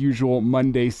for his usual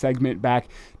Monday segment back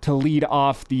to lead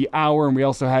off the hour. And we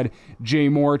also had Jay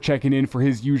Moore checking in for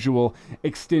his usual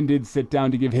extended sit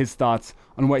down to give his thoughts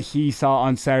on what he saw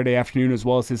on Saturday afternoon, as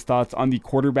well as his thoughts on the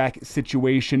quarterback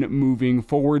situation moving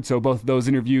forward. So both of those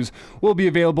interviews will be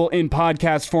available in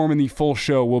podcast form, and the full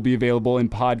show will be available in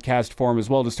podcast form as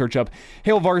well. Just search up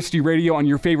Hail Varsity Radio on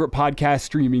your favorite podcast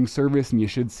streaming service, and you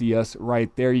should see us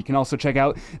right there. You can also check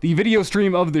out the video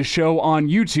stream of the show on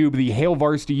YouTube. The Hail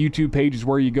Varsity YouTube page is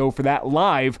where you go for that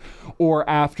live or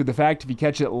after the fact. If you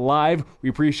catch it live, we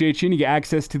appreciate you, and you get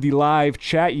access to the live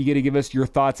chat. You get to give us your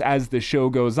thoughts as the show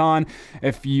goes on.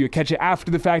 If you catch it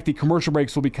after the fact, the commercial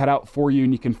breaks will be cut out for you,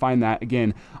 and you can find that,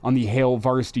 again, on the Hail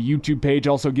Varsity YouTube page.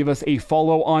 Also, give us a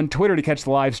follow on Twitter to catch the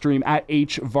live stream at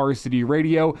HVarsity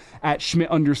Radio, at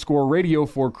Schmidt_radio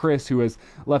for Chris, who has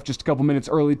left just a couple minutes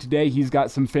early today. He's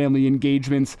got some family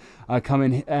engagements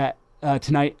coming at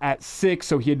tonight at 6,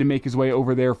 so he had to make his way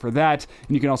over there for that.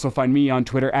 And you can also find me on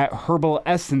Twitter at Herbal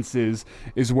Essences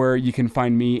is where you can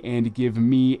find me and give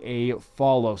me a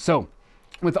follow. So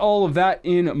with all of that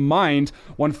in mind,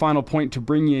 one final point to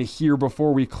bring you here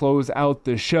before we close out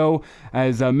the show,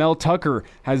 as Mel Tucker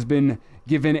has been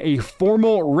given a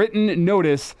formal written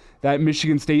notice that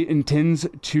Michigan State intends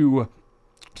to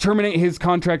terminate his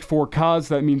contract for cause.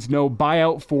 That means no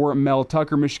buyout for Mel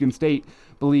Tucker. Michigan State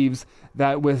believes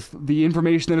that with the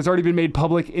information that has already been made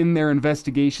public in their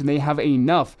investigation, they have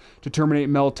enough to terminate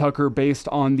Mel Tucker based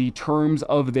on the terms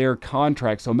of their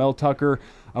contract. So Mel Tucker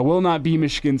will not be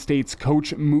Michigan State's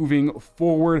coach moving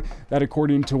forward. That,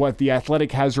 according to what The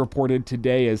Athletic has reported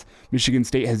today, as Michigan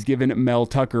State has given Mel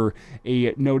Tucker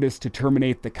a notice to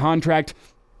terminate the contract.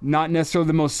 Not necessarily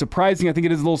the most surprising. I think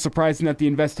it is a little surprising that the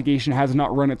investigation has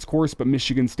not run its course, but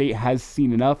Michigan State has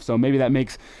seen enough. So maybe that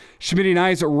makes Schmidt and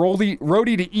I's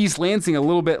roadie to East Lansing a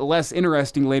little bit less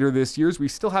interesting later this year. We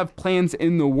still have plans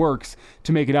in the works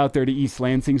to make it out there to East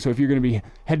Lansing. So if you're going to be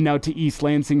heading out to East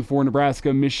Lansing for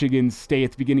Nebraska, Michigan State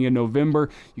at the beginning of November,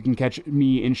 you can catch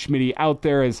me and Schmidt out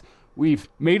there. As we've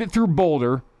made it through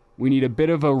Boulder, we need a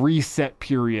bit of a reset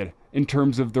period in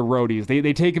terms of the roadies.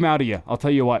 They take them out of you, I'll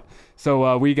tell you what.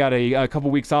 So we got a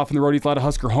couple weeks off in the roadies, a lot of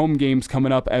Husker home games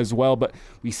coming up as well, but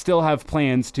we still have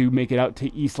plans to make it out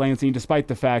to East Lansing, despite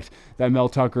the fact that Mel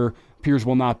Tucker appears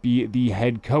will not be the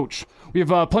head coach. We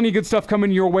have plenty of good stuff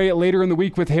coming your way later in the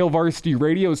week with Hail Varsity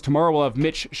Radios. Tomorrow we'll have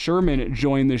Mitch Sherman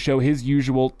join the show, his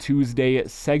usual Tuesday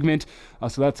segment.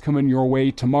 So that's coming your way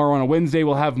tomorrow. On a Wednesday,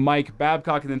 we'll have Mike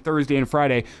Babcock, and then Thursday and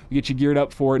Friday, we get you geared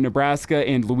up for Nebraska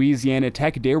and Louisiana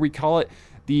Tech. Dare we call it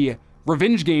the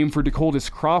revenge game for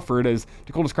DeColdis Crawford, as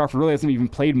DeColdis Crawford really hasn't even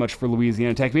played much for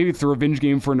Louisiana Tech. Maybe it's the revenge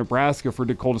game for Nebraska for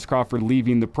DeColdis Crawford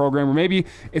leaving the program, or maybe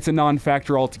it's a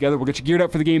non-factor altogether. We'll get you geared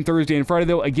up for the game Thursday and Friday,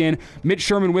 though. Again, Mitch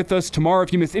Sherman with us tomorrow.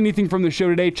 If you missed anything from the show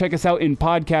today, check us out in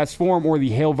podcast form or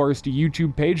the Hail Varsity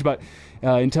YouTube page. But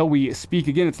until we speak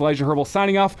again, it's Elijah Herbal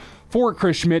signing off for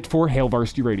Chris Schmidt for Hail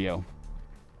Varsity Radio.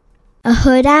 A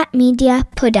Huda Media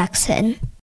Production.